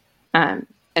 And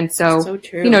so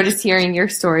true. Just hearing your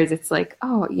stories, it's like,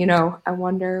 oh, I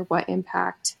wonder what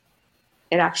impact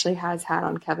it actually has had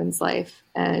on Kevin's life,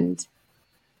 and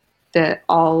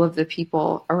all of the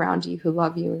people around you who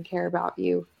love you and care about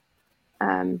you.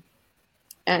 And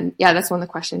yeah, that's one of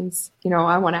the questions,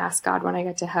 I want to ask God when I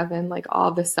get to heaven, like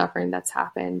all the suffering that's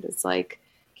happened. It's like,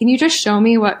 can you just show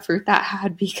me what fruit that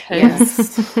had?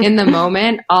 Because in the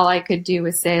moment, all I could do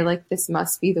was say like, this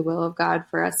must be the will of God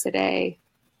for us today,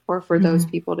 or for those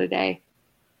people today.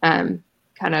 Kind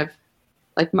of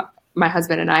like my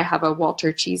husband and I have a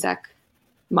Walter Ciszek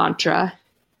mantra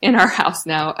in our house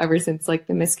now, ever since like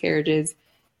the miscarriages.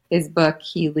 His book,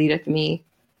 He Leadeth Me,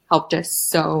 helped us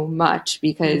so much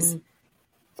because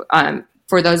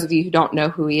for those of you who don't know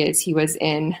who he is, he was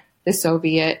in the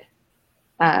Soviet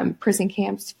prison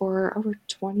camps for over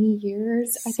 20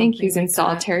 years. I think he was in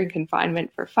solitary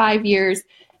confinement for 5 years.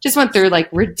 Just went through like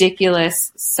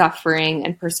ridiculous suffering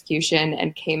and persecution,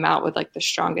 and came out with like the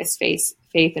strongest faith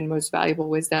and most valuable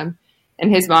wisdom.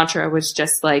 And his mantra was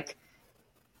just like,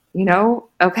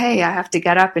 okay, I have to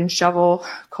get up and shovel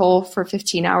coal for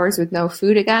 15 hours with no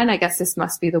food again. I guess this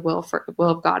must be the will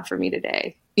of God for me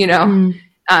today,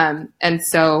 And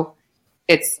so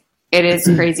it is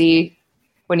crazy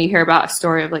when you hear about a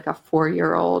story of like a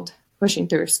 4-year-old pushing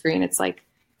through a screen. It's like,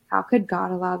 how could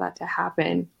God allow that to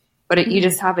happen? But you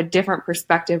just have a different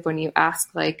perspective when you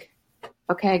ask like,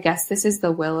 okay, I guess this is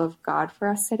the will of God for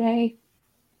us today.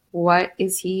 What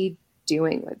is he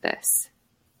doing with this?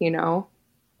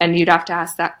 And you'd have to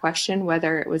ask that question,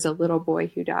 whether it was a little boy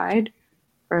who died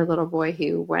or a little boy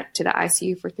who went to the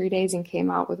ICU for 3 days and came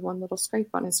out with one little scrape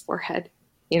on his forehead,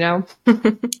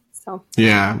 So.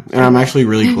 Yeah. And I'm actually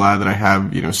really glad that I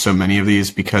have, so many of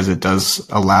these, because it does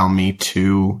allow me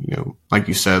to, like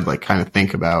you said, like kind of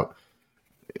think about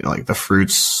like the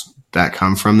fruits that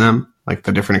come from them, like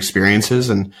the different experiences.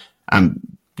 And I'm,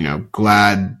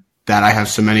 glad that I have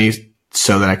so many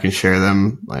so that I can share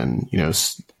them and,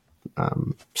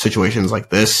 situations like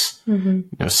this,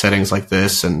 settings like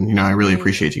this. And, I really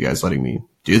appreciate you guys letting me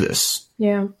do this.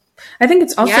 Yeah. I think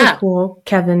it's also cool,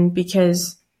 Kevin,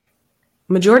 because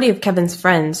majority of Kevin's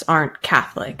friends aren't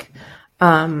Catholic.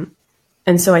 And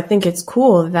so I think it's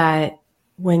cool that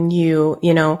when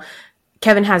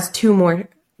Kevin has 2 more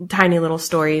tiny little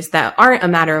stories that aren't a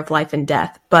matter of life and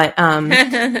death, but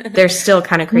they're still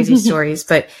kind of crazy stories.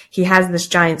 But he has this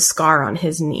giant scar on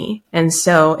his knee. And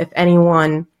so if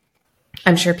anyone,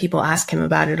 I'm sure people ask him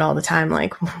about it all the time,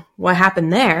 like, what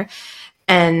happened there?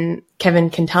 And Kevin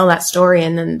can tell that story,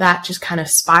 and then that just kind of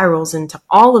spirals into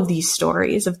all of these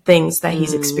stories of things that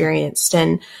he's experienced.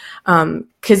 And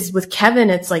because with Kevin,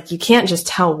 it's like you can't just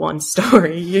tell one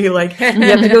story. You have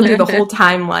to go through the whole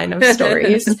timeline of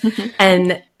stories.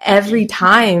 And every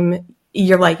time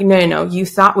you're like, no, you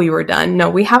thought we were done. No,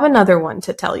 we have another one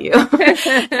to tell you.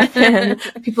 And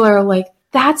people are like,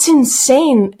 that's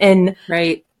insane. And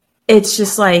it's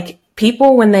just like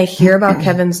people, when they hear about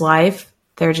Kevin's life,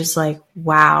 they're just like,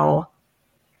 wow,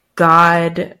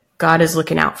 God is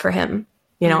looking out for him.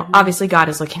 Obviously God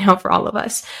is looking out for all of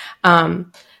us.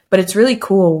 But it's really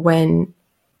cool when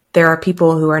there are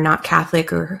people who are not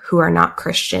Catholic or who are not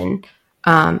Christian,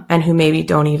 and who maybe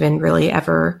don't even really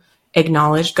ever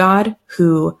acknowledge God,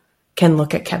 who can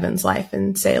look at Kevin's life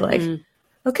and say like,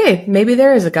 okay, maybe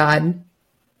there is a God.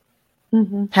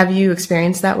 Have you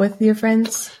experienced that with your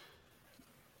friends?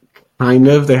 Kind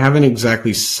of. They haven't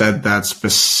exactly said that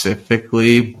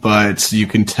specifically, but you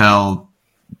can tell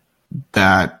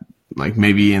that, like,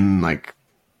 maybe in like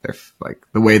their, like,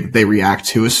 the way that they react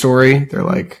to a story, they're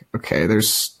like, okay,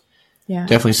 there's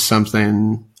definitely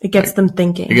something. It gets them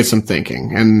thinking. It gets them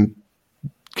thinking, and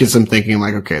gets them thinking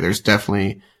like, okay, there's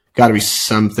definitely got to be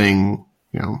something,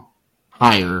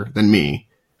 higher than me.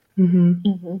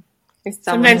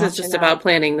 Sometimes it's just about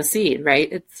planting the seed,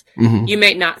 right? It's you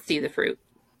might not see the fruit,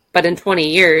 but in 20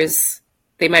 years,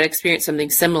 they might experience something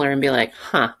similar and be like,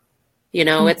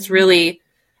 it's really,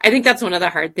 I think that's one of the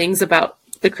hard things about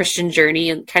the Christian journey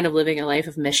and kind of living a life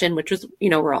of mission, which is,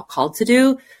 we're all called to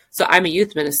do. So I'm a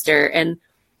youth minister, and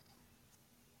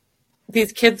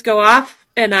these kids go off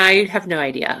and I have no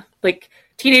idea. Like,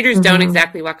 teenagers don't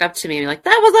exactly walk up to me and be like,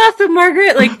 that was awesome,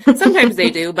 Margaret. Like, sometimes they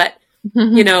do, but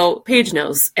Paige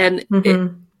knows. And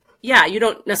you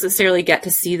don't necessarily get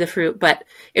to see the fruit, but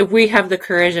if we have the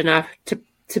courage enough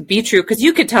to be true, because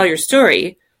you could tell your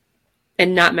story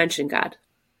and not mention God.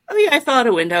 Oh yeah, I fell out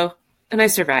a window and I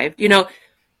survived,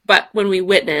 but when we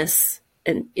witness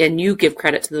and you give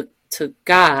credit to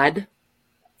God,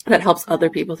 that helps other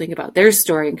people think about their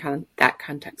story in that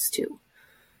context too.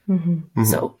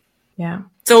 So, yeah.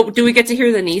 So do we get to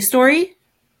hear the knee story?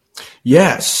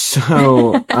 Yes.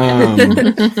 So,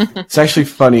 it's actually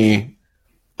funny.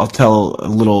 I'll tell a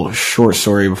little short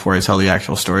story before I tell the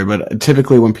actual story, but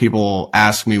typically when people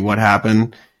ask me what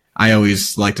happened, I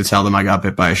always like to tell them I got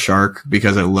bit by a shark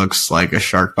because it looks like a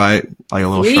shark bite, like a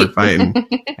little shark bite.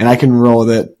 And I can roll with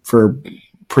it for a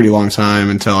pretty long time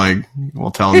until I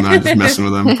will tell them that I'm just messing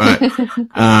with them. But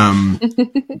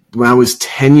when I was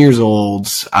 10 years old,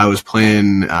 I was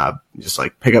playing just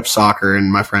like pickup soccer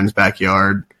in my friend's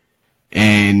backyard.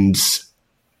 And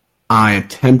I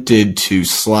attempted to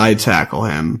slide tackle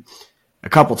him a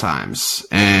couple times.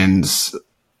 And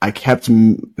I kept,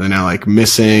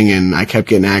 missing, and I kept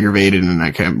getting aggravated, and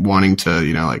I kept wanting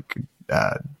to,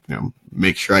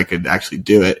 make sure I could actually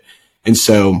do it. And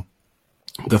so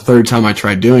the third time I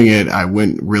tried doing it, I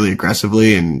went really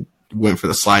aggressively and went for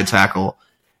the slide tackle,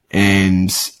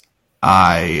 and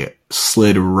I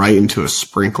slid right into a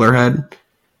sprinkler head,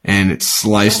 and it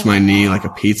sliced my knee like a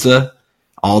pizza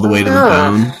all the way to the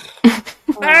bone.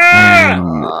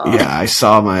 And I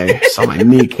saw my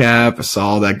kneecap, I saw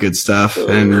all that good stuff,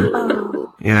 and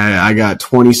I got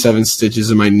 27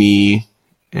 stitches in my knee,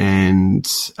 and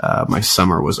my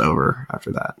summer was over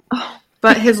after that.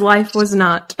 But his life was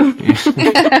not.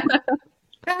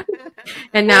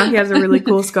 And now he has a really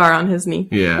cool scar on his knee.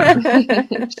 Yeah.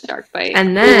 Shark bite.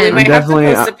 And then we might have to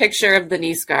post a picture of the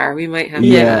knee scar. We might have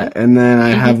and then I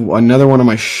have another one on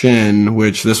my shin,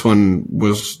 which this one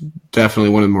was definitely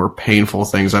one of the more painful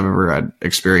things I've ever had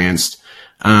experienced.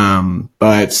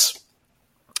 But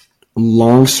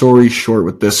long story short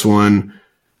with this one,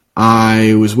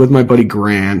 I was with my buddy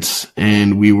Grant,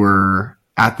 and we were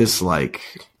at this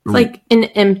it's like an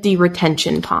empty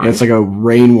retention pond. It's like a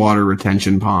rainwater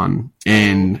retention pond.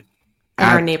 And in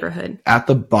our neighborhood. At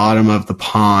the bottom of the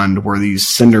pond were these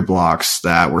cinder blocks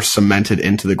that were cemented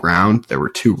into the ground. There were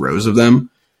 2 rows of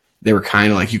them. they were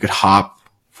kind of like you could hop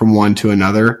from one to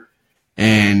another.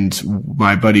 And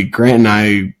my buddy Grant and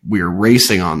I, we were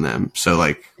racing on them. So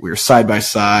like we were side by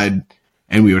side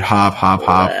and we would hop.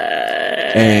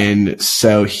 And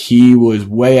so he was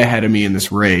way ahead of me in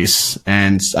this race.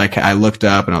 And I looked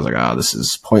up and I was like, oh, this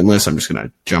is pointless. I'm just going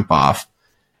to jump off.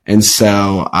 And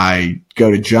so I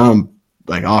go to jump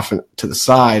like off to the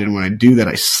side. And when I do that,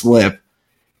 I slip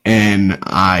and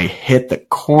I hit the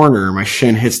corner. My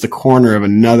shin hits the corner of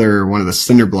one of the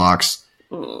cinder blocks.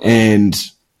 And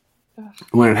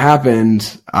when it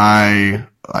happened, I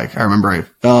remember I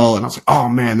fell and I was like, oh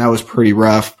man, that was pretty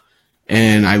rough.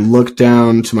 And I looked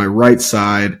down to my right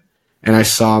side and I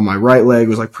saw my right leg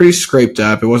was like pretty scraped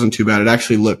up. It wasn't too bad. It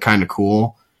actually looked kind of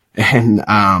cool. And,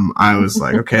 I was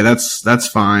like, okay, that's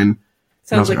fine.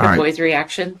 Sounds like the boys'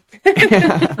 reaction.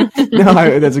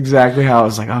 No, that's exactly how I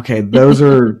was like, okay, those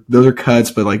are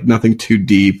cuts, but like nothing too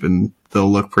deep and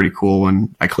they'll look pretty cool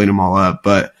when I clean them all up.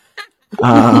 But,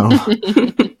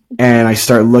 and I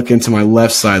start looking to my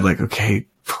left side like, okay,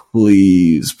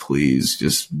 please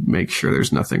just make sure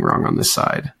there's nothing wrong on this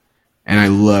side. And I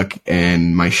look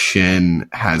and my shin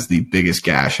has the biggest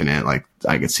gash in it. Like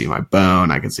I could see my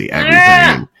bone. I could see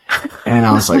everything. And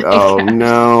I was like, oh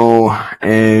no.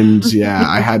 And yeah,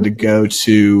 I had to go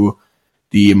to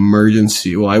the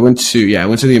emergency. Well, I went to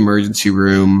the emergency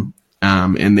room.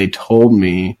 And they told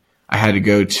me I had to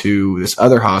go to this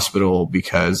other hospital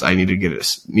because I needed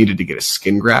to get a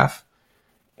skin graft.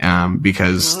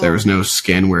 Because there was no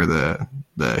skin where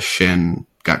the shin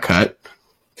got cut.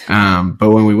 But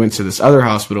when we went to this other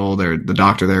hospital, the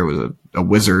doctor there was a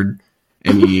wizard,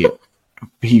 and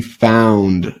he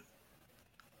found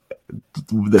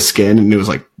the skin, and it was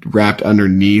like wrapped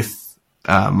underneath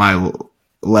my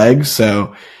leg.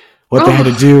 So what they had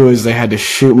to do is they had to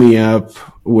shoot me up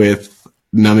with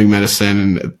numbing medicine,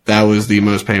 and that was the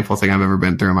most painful thing I've ever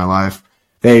been through in my life.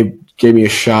 They gave me a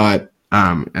shot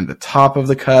at the top of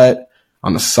the cut,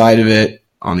 on the side of it,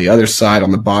 on the other side,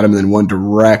 on the bottom, and then one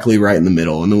directly right in the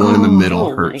middle. And the one in the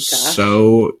middle hurt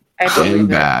so dang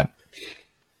bad.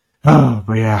 Oh,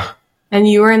 but yeah. And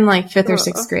you were in like 5th or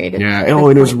 6th grade. Yeah. Oh,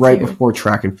 and it was right before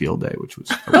track and field day, which was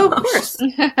of course.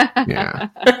 Yeah.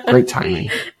 Great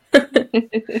timing.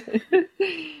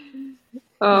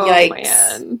 Oh, Yikes.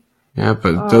 man. Yeah,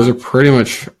 but those are pretty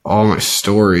much all my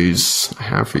stories I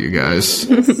have for you guys.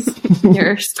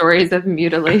 Your stories of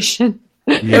mutilation.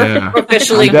 Yeah.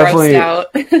 Officially grossed out.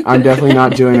 I'm definitely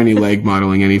not doing any leg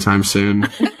modeling anytime soon.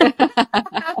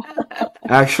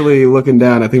 Actually, looking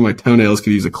down, I think my toenails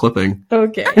could use a clipping.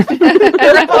 Okay.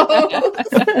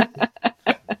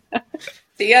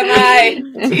 TMI.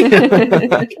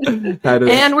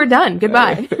 And we're done.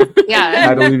 Goodbye. Yeah. I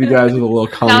had to leave you guys with a little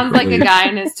comment. Sounds like a guy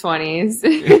in his 20s.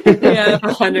 Yeah,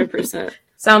 100%.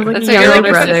 Sounds like That's a what your younger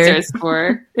older brother. sister's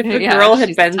for. If a girl had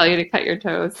she's been- tell you to cut your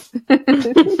toes.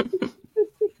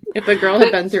 If a girl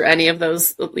had been through any of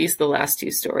those, at least the last two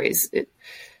stories,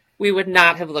 we would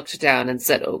not have looked down and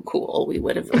said, "Oh, cool." We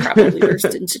would have probably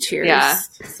burst into tears. Yeah.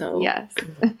 So Yes.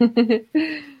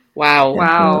 wow.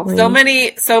 Wow. So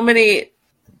many.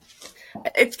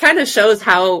 It kind of shows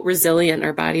how resilient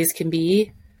our bodies can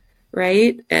be,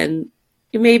 right? And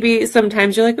maybe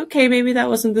sometimes you're like, okay, maybe that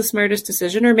wasn't the smartest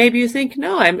decision, or maybe you think,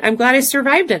 no, I'm glad I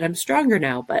survived it. I'm stronger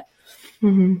now. But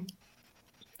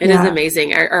it is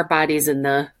amazing. Our bodies in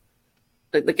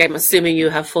like I'm assuming you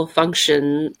have full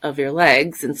function of your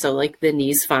legs, and so like the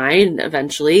knee's fine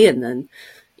eventually, and then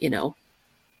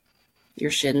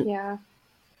your shin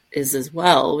is as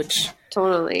well, which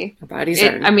Totally. our bodies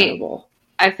are incredible.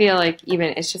 I feel like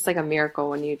even it's just like a miracle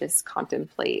when you just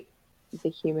contemplate the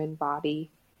human body,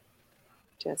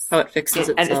 just How it fixes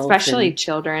itself, and especially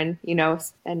children,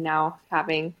 and now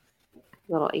having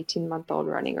a little 18-month-old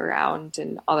running around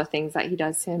and all the things that he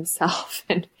does to himself.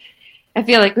 And I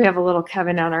feel like we have a little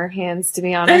Kevin on our hands, to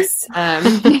be honest.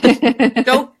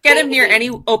 Don't get him near any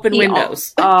open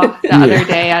windows. The other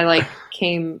day I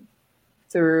came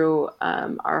through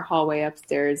our hallway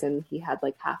upstairs, and he had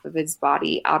like half of his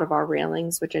body out of our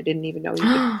railings, which I didn't even know he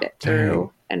could fit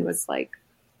through, and was like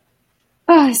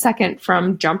a second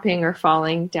from jumping or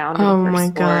falling down to the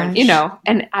first floor. Gosh.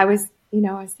 And I was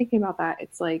thinking about that.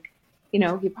 It's like,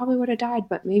 he probably would have died,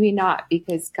 but maybe not,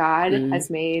 because God has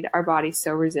made our bodies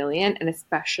so resilient, and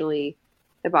especially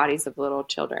the bodies of little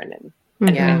children.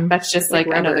 And that's just like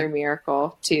another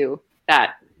miracle too,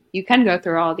 that you can go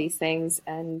through all these things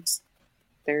and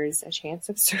there's a chance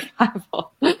of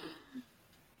survival.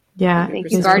 Yeah.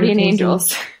 Thank you, guardian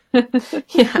angels.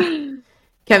 Yeah.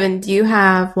 Kevin, do you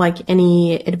have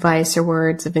any advice or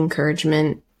words of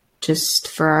encouragement just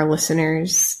for our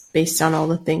listeners based on all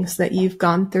the things that you've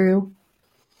gone through?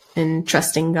 and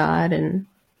trusting God? And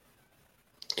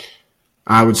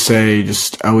I would say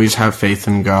just always have faith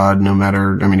in God, no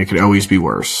matter, I mean, it could always be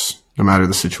worse. No matter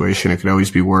the situation, it could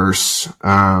always be worse.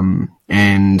 And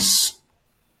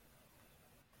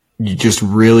you just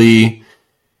really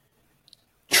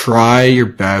try your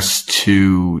best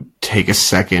to take a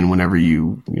second whenever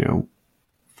you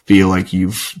feel like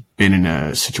you've been in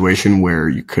a situation where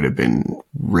you could have been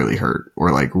really hurt,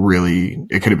 or like really,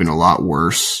 it could have been a lot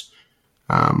worse.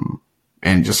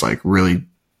 And just like really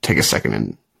take a second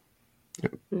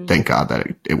and thank God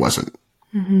that it wasn't.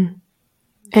 Mm-hmm.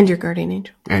 And your guardian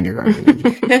angel. And your guardian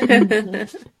angel.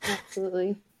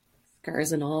 Absolutely.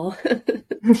 Scars and all.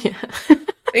 Yeah.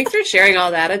 Thanks for sharing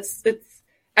all that. It's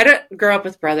I don't grow up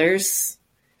with brothers,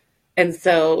 and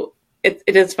so it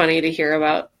is funny to hear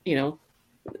about,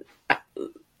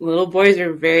 little boys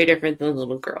are very different than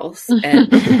little girls. And,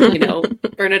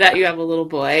 Bernadette, you have a little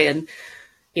boy, and,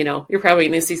 you're probably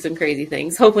going to see some crazy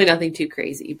things. Hopefully nothing too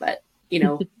crazy, but,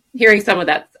 hearing some of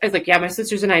that, I was like, yeah, my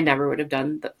sisters and I never would have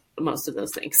done most of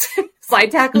those things. Slide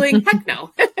tackling? Heck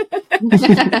no.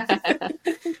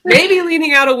 Maybe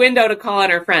leaning out a window to call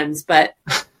on our friends, but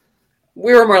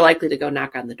we were more likely to go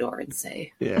knock on the door and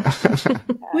say, yeah,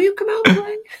 will you come out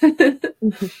and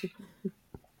play?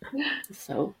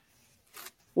 So,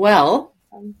 well,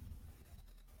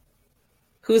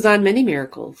 who's on Mini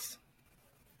Miracles?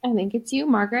 I think it's you,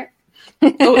 Margaret.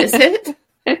 Oh, is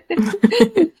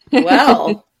it?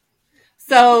 Well,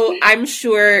 so I'm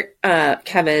sure,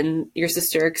 Kevin, your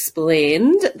sister,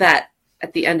 explained that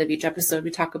at the end of each episode,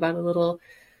 we talk about a little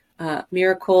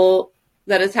miracle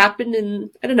that has happened in,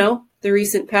 I don't know, the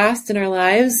recent past in our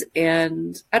lives.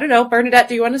 And I don't know, Bernadette,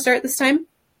 do you want to start this time?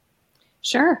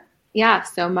 Sure. Yeah.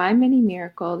 So my mini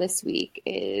miracle this week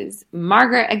is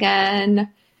Margaret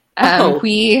again.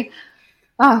 We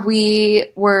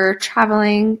were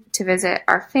traveling to visit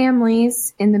our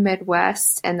families in the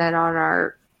Midwest, and then on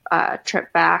our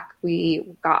trip back, we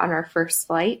got on our first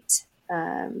flight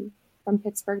from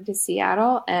Pittsburgh to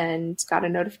Seattle and got a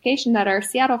notification that our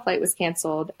Seattle flight was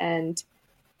canceled. And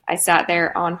I sat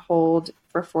there on hold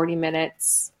for 40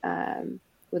 minutes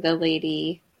with a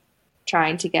lady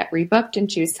trying to get rebooked,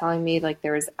 and she was telling me like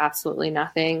there was absolutely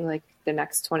nothing like the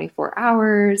next 24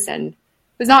 hours, and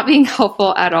was not being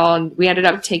helpful at all. And we ended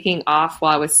up taking off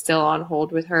while I was still on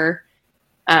hold with her.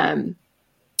 And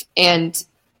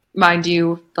mind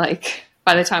you, like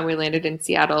by the time we landed in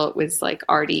Seattle, it was like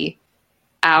already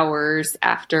hours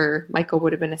after Michael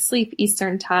would have been asleep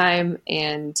Eastern time.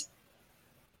 And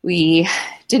we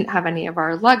didn't have any of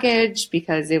our luggage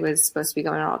because it was supposed to be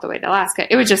going all the way to Alaska.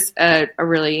 It was just a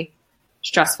really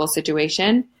stressful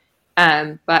situation.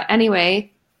 But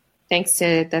anyway, thanks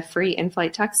to the free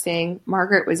in-flight texting,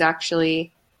 Margaret was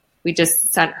actually, we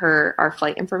just sent her our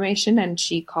flight information and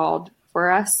she called for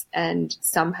us, and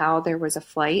somehow there was a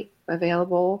flight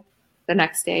available the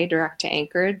next day direct to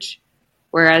Anchorage.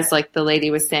 Whereas like the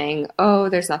lady was saying, oh,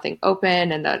 there's nothing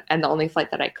open. And the only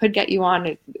flight that I could get you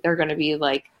on, they're going to be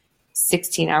like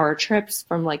 16-hour trips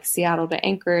from like Seattle to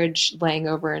Anchorage, laying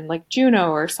over in like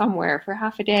Juneau or somewhere for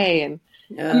half a day. And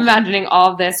I'm imagining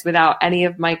all of this without any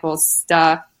of Michael's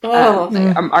stuff,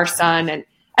 our son. And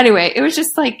anyway, it was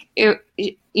just like,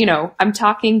 I'm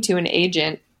talking to an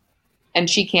agent and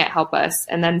she can't help us.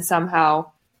 And then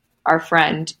somehow our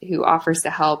friend who offers to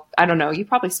help, I don't know, you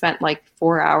probably spent like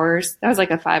 4 hours. That was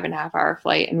like a 5.5 hour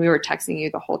flight. And we were texting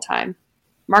you the whole time.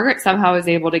 Margaret somehow was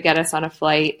able to get us on a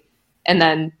flight. And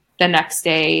then the next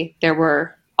day there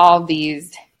were all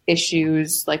these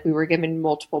issues. Like we were given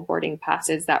multiple boarding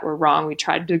passes that were wrong. We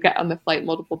tried to get on the flight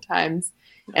multiple times.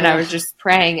 And I was just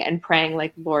praying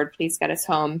like, Lord, please get us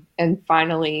home. And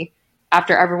finally,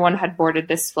 after everyone had boarded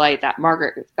this flight that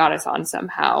Margaret got us on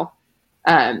somehow,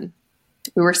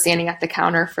 we were standing at the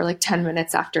counter for like 10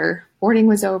 minutes after boarding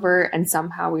was over, and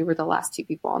somehow we were the last two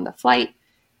people on the flight.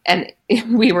 And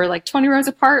we were like 20 rows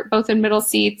apart, both in middle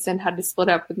seats, and had to split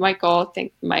up with Michael. I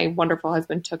think my wonderful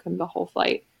husband took him the whole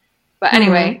flight. But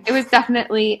anyway, It was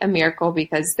definitely a miracle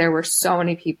because there were so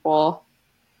many people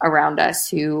around us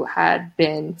who had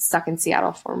been stuck in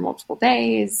Seattle for multiple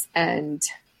days. And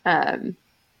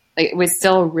it was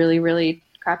still a really, really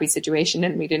crappy situation,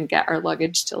 and we didn't get our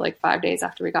luggage till like 5 days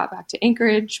after we got back to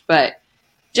Anchorage. But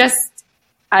just,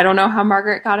 I don't know how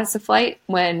Margaret got us a flight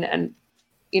when,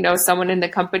 someone in the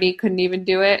company couldn't even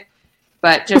do it.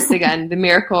 But just again, the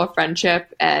miracle of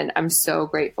friendship. And I'm so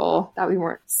grateful that we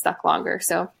weren't stuck longer.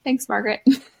 So thanks, Margaret.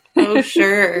 Oh,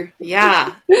 sure.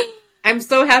 Yeah. I'm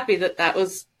so happy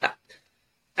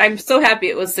I'm so happy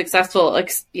it was successful.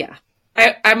 Like, yeah.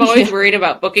 I'm always worried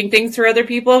about booking things for other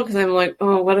people because I'm like,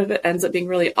 oh, what if it ends up being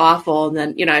really awful? And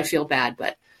then, I feel bad,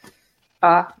 but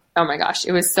oh my gosh,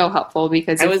 it was so helpful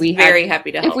because I was very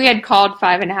happy to help. If we had called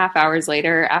 5.5 hours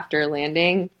later after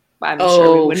landing, I'm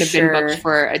sure we wouldn't have been booked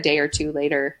for a day or two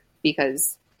later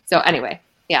so anyway,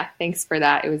 yeah, thanks for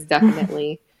that. It was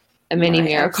definitely a mini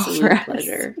miracle for us.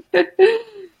 Pleasure.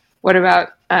 What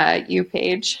about you,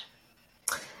 Paige?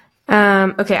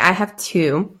 Okay, I have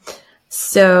two.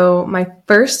 So my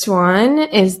first one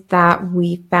is that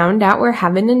we found out we're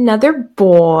having another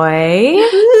boy.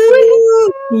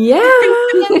 Yeah.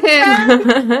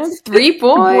 3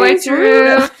 boys. Boy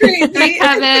Drew. 3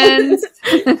 Evans.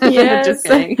 Yes. Just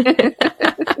kidding.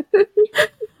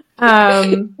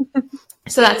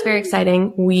 So that's very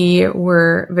exciting. We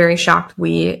were very shocked.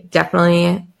 We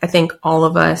definitely, I think all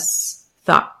of us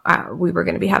thought we were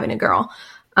going to be having a girl.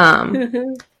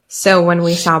 So when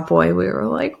we saw a boy, we were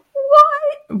like,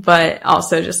 what? But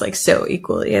also just like so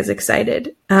equally as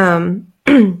excited. And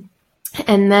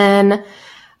then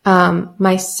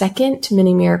my second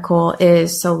mini miracle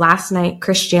is, so last night,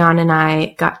 Christian and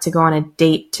I got to go on a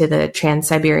date to the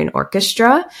Trans-Siberian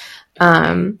Orchestra.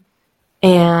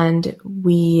 And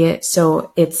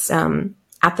so it's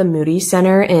at the Moody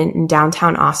Center in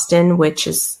downtown Austin, which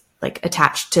is like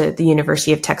attached to the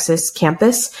University of Texas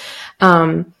campus.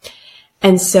 And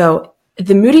so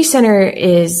the Moody Center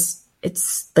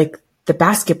it's like the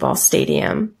basketball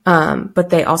stadium, but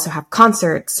they also have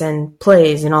concerts and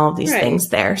plays and all of these things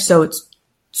there. So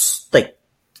it's like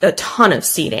a ton of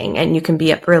seating and you can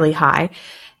be up really high.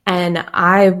 And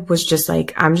I was just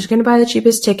like, I'm just going to buy the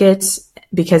cheapest tickets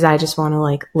because I just want to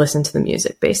like listen to the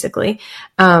music basically.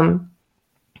 And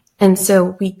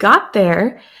so we got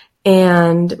there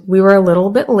and we were a little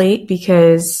bit late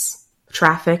because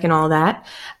traffic and all that.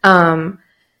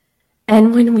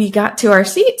 And when we got to our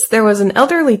seats, there was an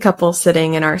elderly couple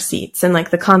sitting in our seats and like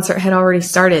the concert had already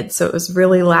started. So it was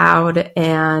really loud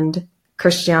and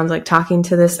Christian's like talking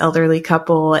to this elderly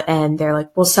couple and they're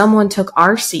like, well, someone took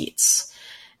our seats.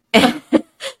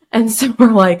 And so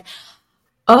we're like,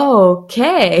 oh,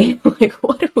 okay, like,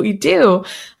 what do we do?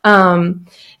 And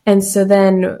so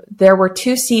then there were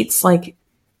 2 seats like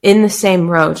in the same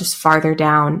row, just farther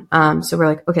down. So we're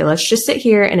like, okay, let's just sit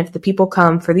here. And if the people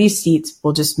come for these seats,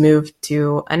 we'll just move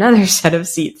to another set of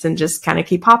seats and just kind of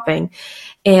keep hopping.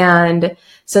 And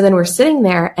so then we're sitting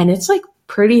there and it's like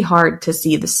pretty hard to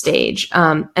see the stage.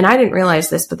 And I didn't realize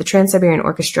this, but the Trans-Siberian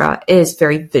Orchestra is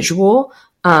very visual.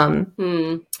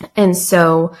 And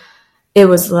so it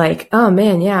was like, oh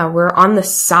man, yeah, we're on the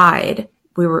side.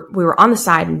 We were on the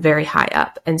side and very high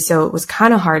up. And so it was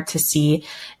kind of hard to see.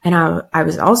 And I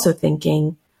was also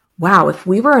thinking, wow, if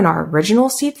we were in our original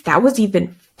seats, that was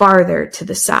even farther to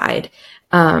the side.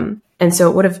 And so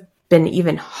it would have been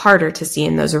even harder to see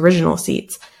in those original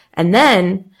seats. And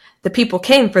then the people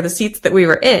came for the seats that we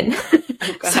were in.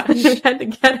 Oh, so we had to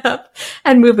get up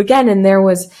and move again. And there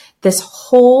was this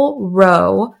whole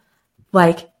row,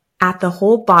 like at the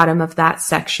whole bottom of that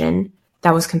section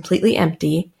that was completely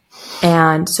empty.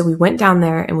 And so we went down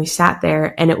there and we sat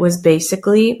there and it was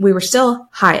basically, we were still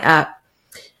high up,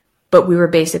 but we were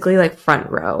basically like front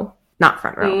row, not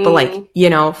front row, but like, you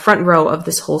know, front row of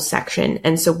this whole section.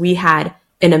 And so we had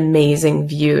an amazing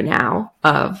view now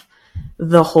of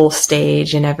the whole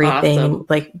stage and everything. Awesome.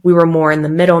 Like we were more in the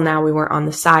middle now. We weren't on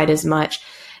the side as much.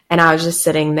 And I was just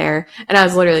sitting there and I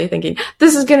was literally thinking,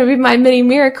 this is going to be my mini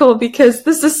miracle because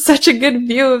this is such a good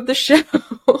view of the show. That's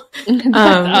awesome.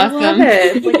 I love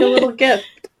it. It's like a little gift.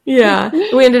 Yeah.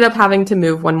 We ended up having to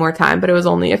move one more time, but it was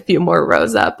only a few more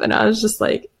rows up. And I was just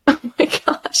like, oh my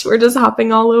gosh, we're just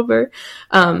hopping all over.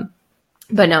 But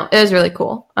no, it was really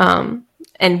cool.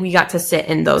 And we got to sit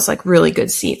in those like really good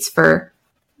seats for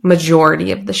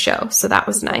majority of the show. So that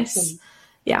was nice. Awesome.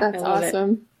 Yeah. That's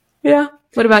awesome. Yeah.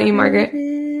 What about you, Margaret?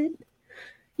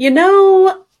 You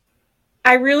know,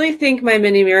 I really think my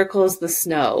mini miracle is the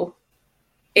snow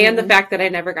and the fact that I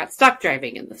never got stuck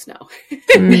driving in the snow.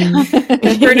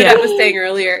 Bernadette was saying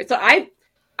earlier. So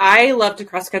I love to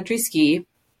cross country ski.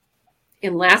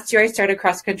 And last year I started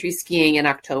cross country skiing in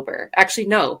October. Actually,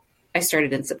 no, I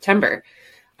started in September.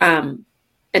 And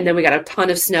then we got a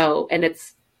ton of snow and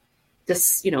it's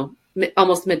this, you know,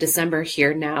 almost mid-December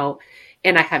here now.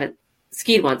 And I haven't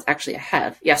skied once. Actually, I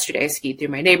have. Yesterday I skied through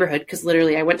my neighborhood because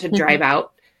literally I went to drive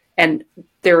out and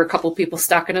there were a couple people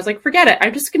stuck and I was like, forget it.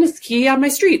 I'm just going to ski on my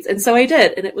streets. And so I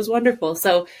did. And it was wonderful.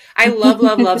 So I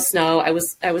love snow. I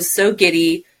was so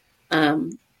giddy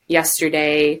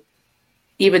yesterday,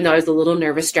 even though I was a little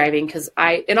nervous driving because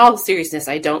in all seriousness,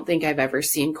 I don't think I've ever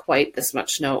seen quite this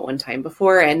much snow at one time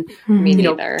before. And, you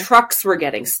know, trucks were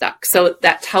getting stuck. So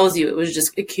that tells you it was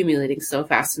just accumulating so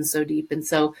fast and so deep. And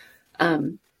so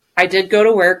I did go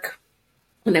to work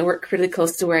and I work really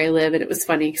close to where I live. And it was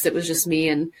funny because it was just me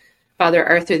and Father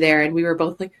Arthur there. And we were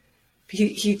both like,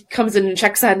 he comes in and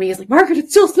checks on me. He's like, Margaret,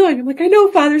 it's still snowing. I'm like, I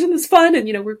know, Father, isn't this fun? And,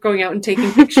 we're going out and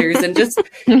taking pictures and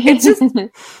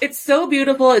it's so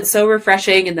beautiful. It's so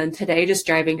refreshing. And then today just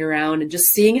driving around and just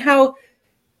seeing how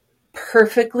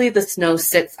perfectly the snow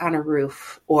sits on a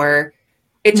roof, or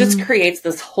it just creates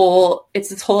this whole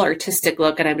artistic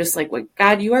look. And I'm just like, well,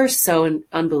 God, you are so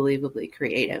unbelievably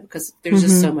creative, because there's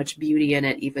just so much beauty in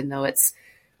it, even though it's,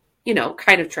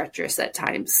 kind of treacherous at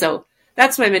times. So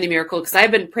that's my mini miracle, because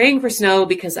I've been praying for snow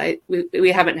because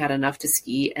we haven't had enough to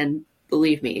ski. And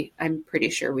believe me, I'm pretty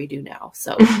sure we do now.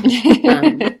 So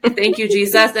thank you,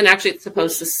 Jesus. And actually it's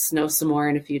supposed to snow some more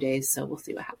in a few days. So we'll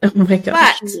see what happens. Oh my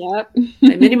gosh. But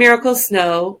my mini miracle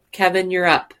snow, Kevin, you're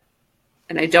up.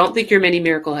 And I don't think your mini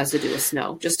miracle has to do with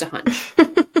snow, just a hunch.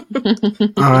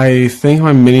 I think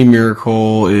my mini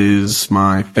miracle is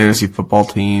my fantasy football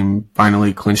team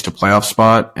finally clinched a playoff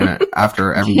spot, and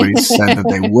after everybody said that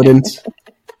they wouldn't,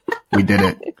 we did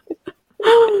it.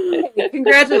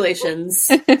 Congratulations.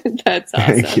 That's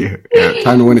awesome. Thank you. Yeah,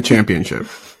 time to win a championship.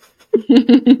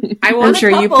 I won I'm sure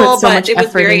a couple, you put so but much it was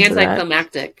effort very into that.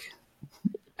 anticlimactic.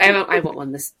 I won't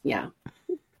win this. Yeah.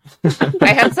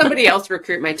 I had somebody else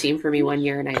recruit my team for me one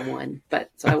year and I won, but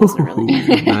so I wasn't really.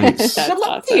 Ooh, nice. That's Good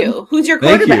luck awesome. to you. Who's your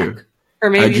Thank quarterback? you. Or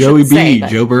maybe you Joey shouldn't B, say,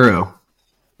 but- Joe Burrow.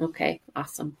 Okay,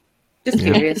 awesome. Just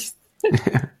curious.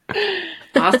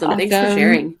 Awesome. Thanks for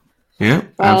sharing. Yeah,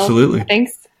 Well, absolutely.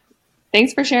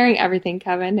 Thanks for sharing everything,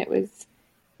 Kevin. It was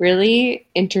really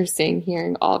interesting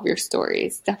hearing all of your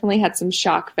stories. Definitely had some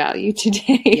shock value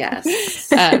today. Yes.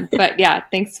 But yeah,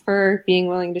 thanks for being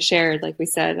willing to share. Like we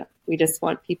said, we just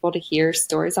want people to hear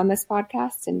stories on this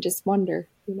podcast and just wonder,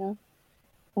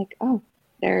 like, oh,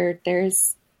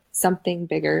 there's something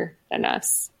bigger than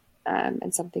us,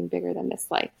 and something bigger than this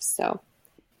life. So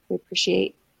we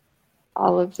appreciate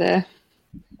all of the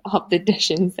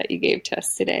additions that you gave to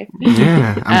us today.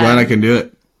 Yeah, I'm glad I can do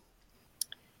it.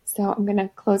 So I'm going to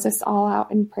close us all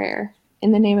out in prayer.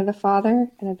 In the name of the Father,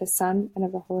 and of the Son, and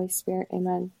of the Holy Spirit.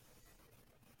 Amen.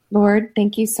 Lord,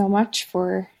 thank you so much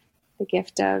for the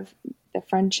gift of the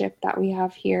friendship that we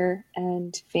have here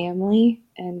and family.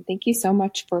 And thank you so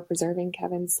much for preserving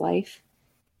Kevin's life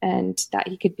and that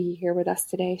he could be here with us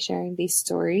today sharing these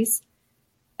stories.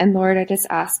 And Lord, I just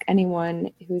ask anyone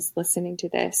who's listening to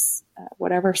this,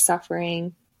 whatever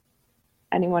suffering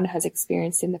anyone has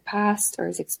experienced in the past or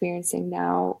is experiencing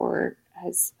now or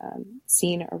has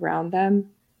seen around them,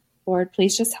 Lord,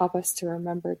 please just help us to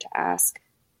remember to ask,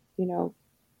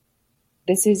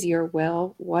 this is your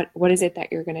will. What is it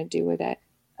that you're going to do with it?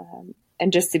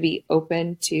 And just to be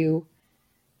open to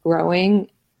growing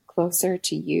closer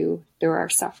to you through our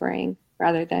suffering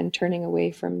rather than turning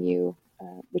away from you,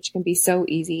 which can be so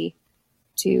easy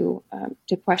to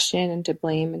question and to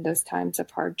blame in those times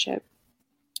of hardship.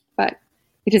 But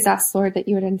we just ask, Lord, that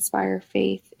you would inspire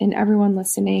faith in everyone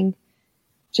listening,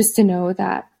 just to know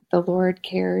that the Lord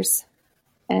cares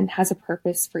and has a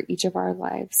purpose for each of our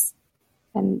lives.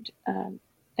 And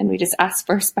we just ask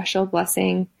for a special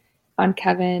blessing on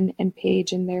Kevin and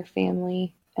Paige and their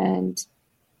family. And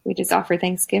we just offer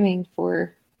thanksgiving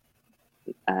for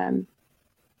the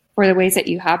ways that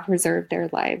you have preserved their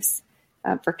lives,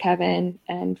 for Kevin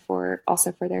and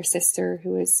also for their sister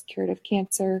who is cured of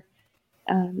cancer.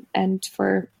 And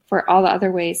for all the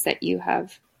other ways that you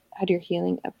have had your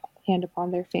healing hand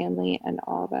upon their family and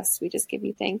all of us. We just give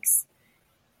you thanks.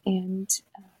 And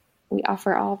we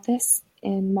offer all of this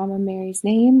in Mama Mary's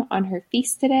name on her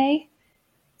feast today.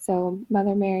 So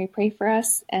Mother Mary, pray for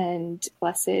us, and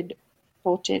Blessed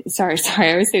Fulton,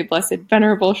 I always say Blessed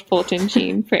Venerable Fulton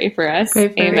Sheen, pray for us.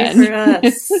 Amen. Pray for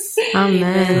us.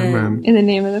 Amen. Amen. In the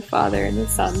name of the Father, and the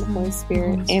Son, and the Holy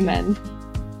Spirit. Amen.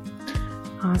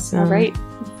 Awesome. All right.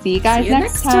 See you guys See you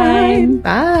next next time.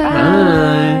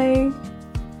 Bye.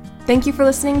 Thank you for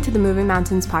listening to the Moving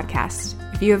Mountains podcast.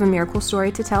 If you have a miracle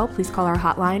story to tell, please call our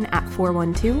hotline at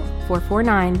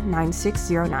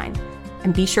 412-449-9609.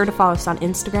 And be sure to follow us on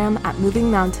Instagram at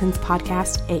Moving Mountains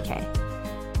Podcast AK.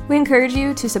 We encourage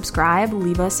you to subscribe,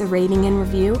 leave us a rating and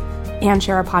review, and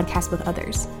share our podcast with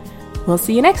others. We'll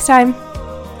see you next time.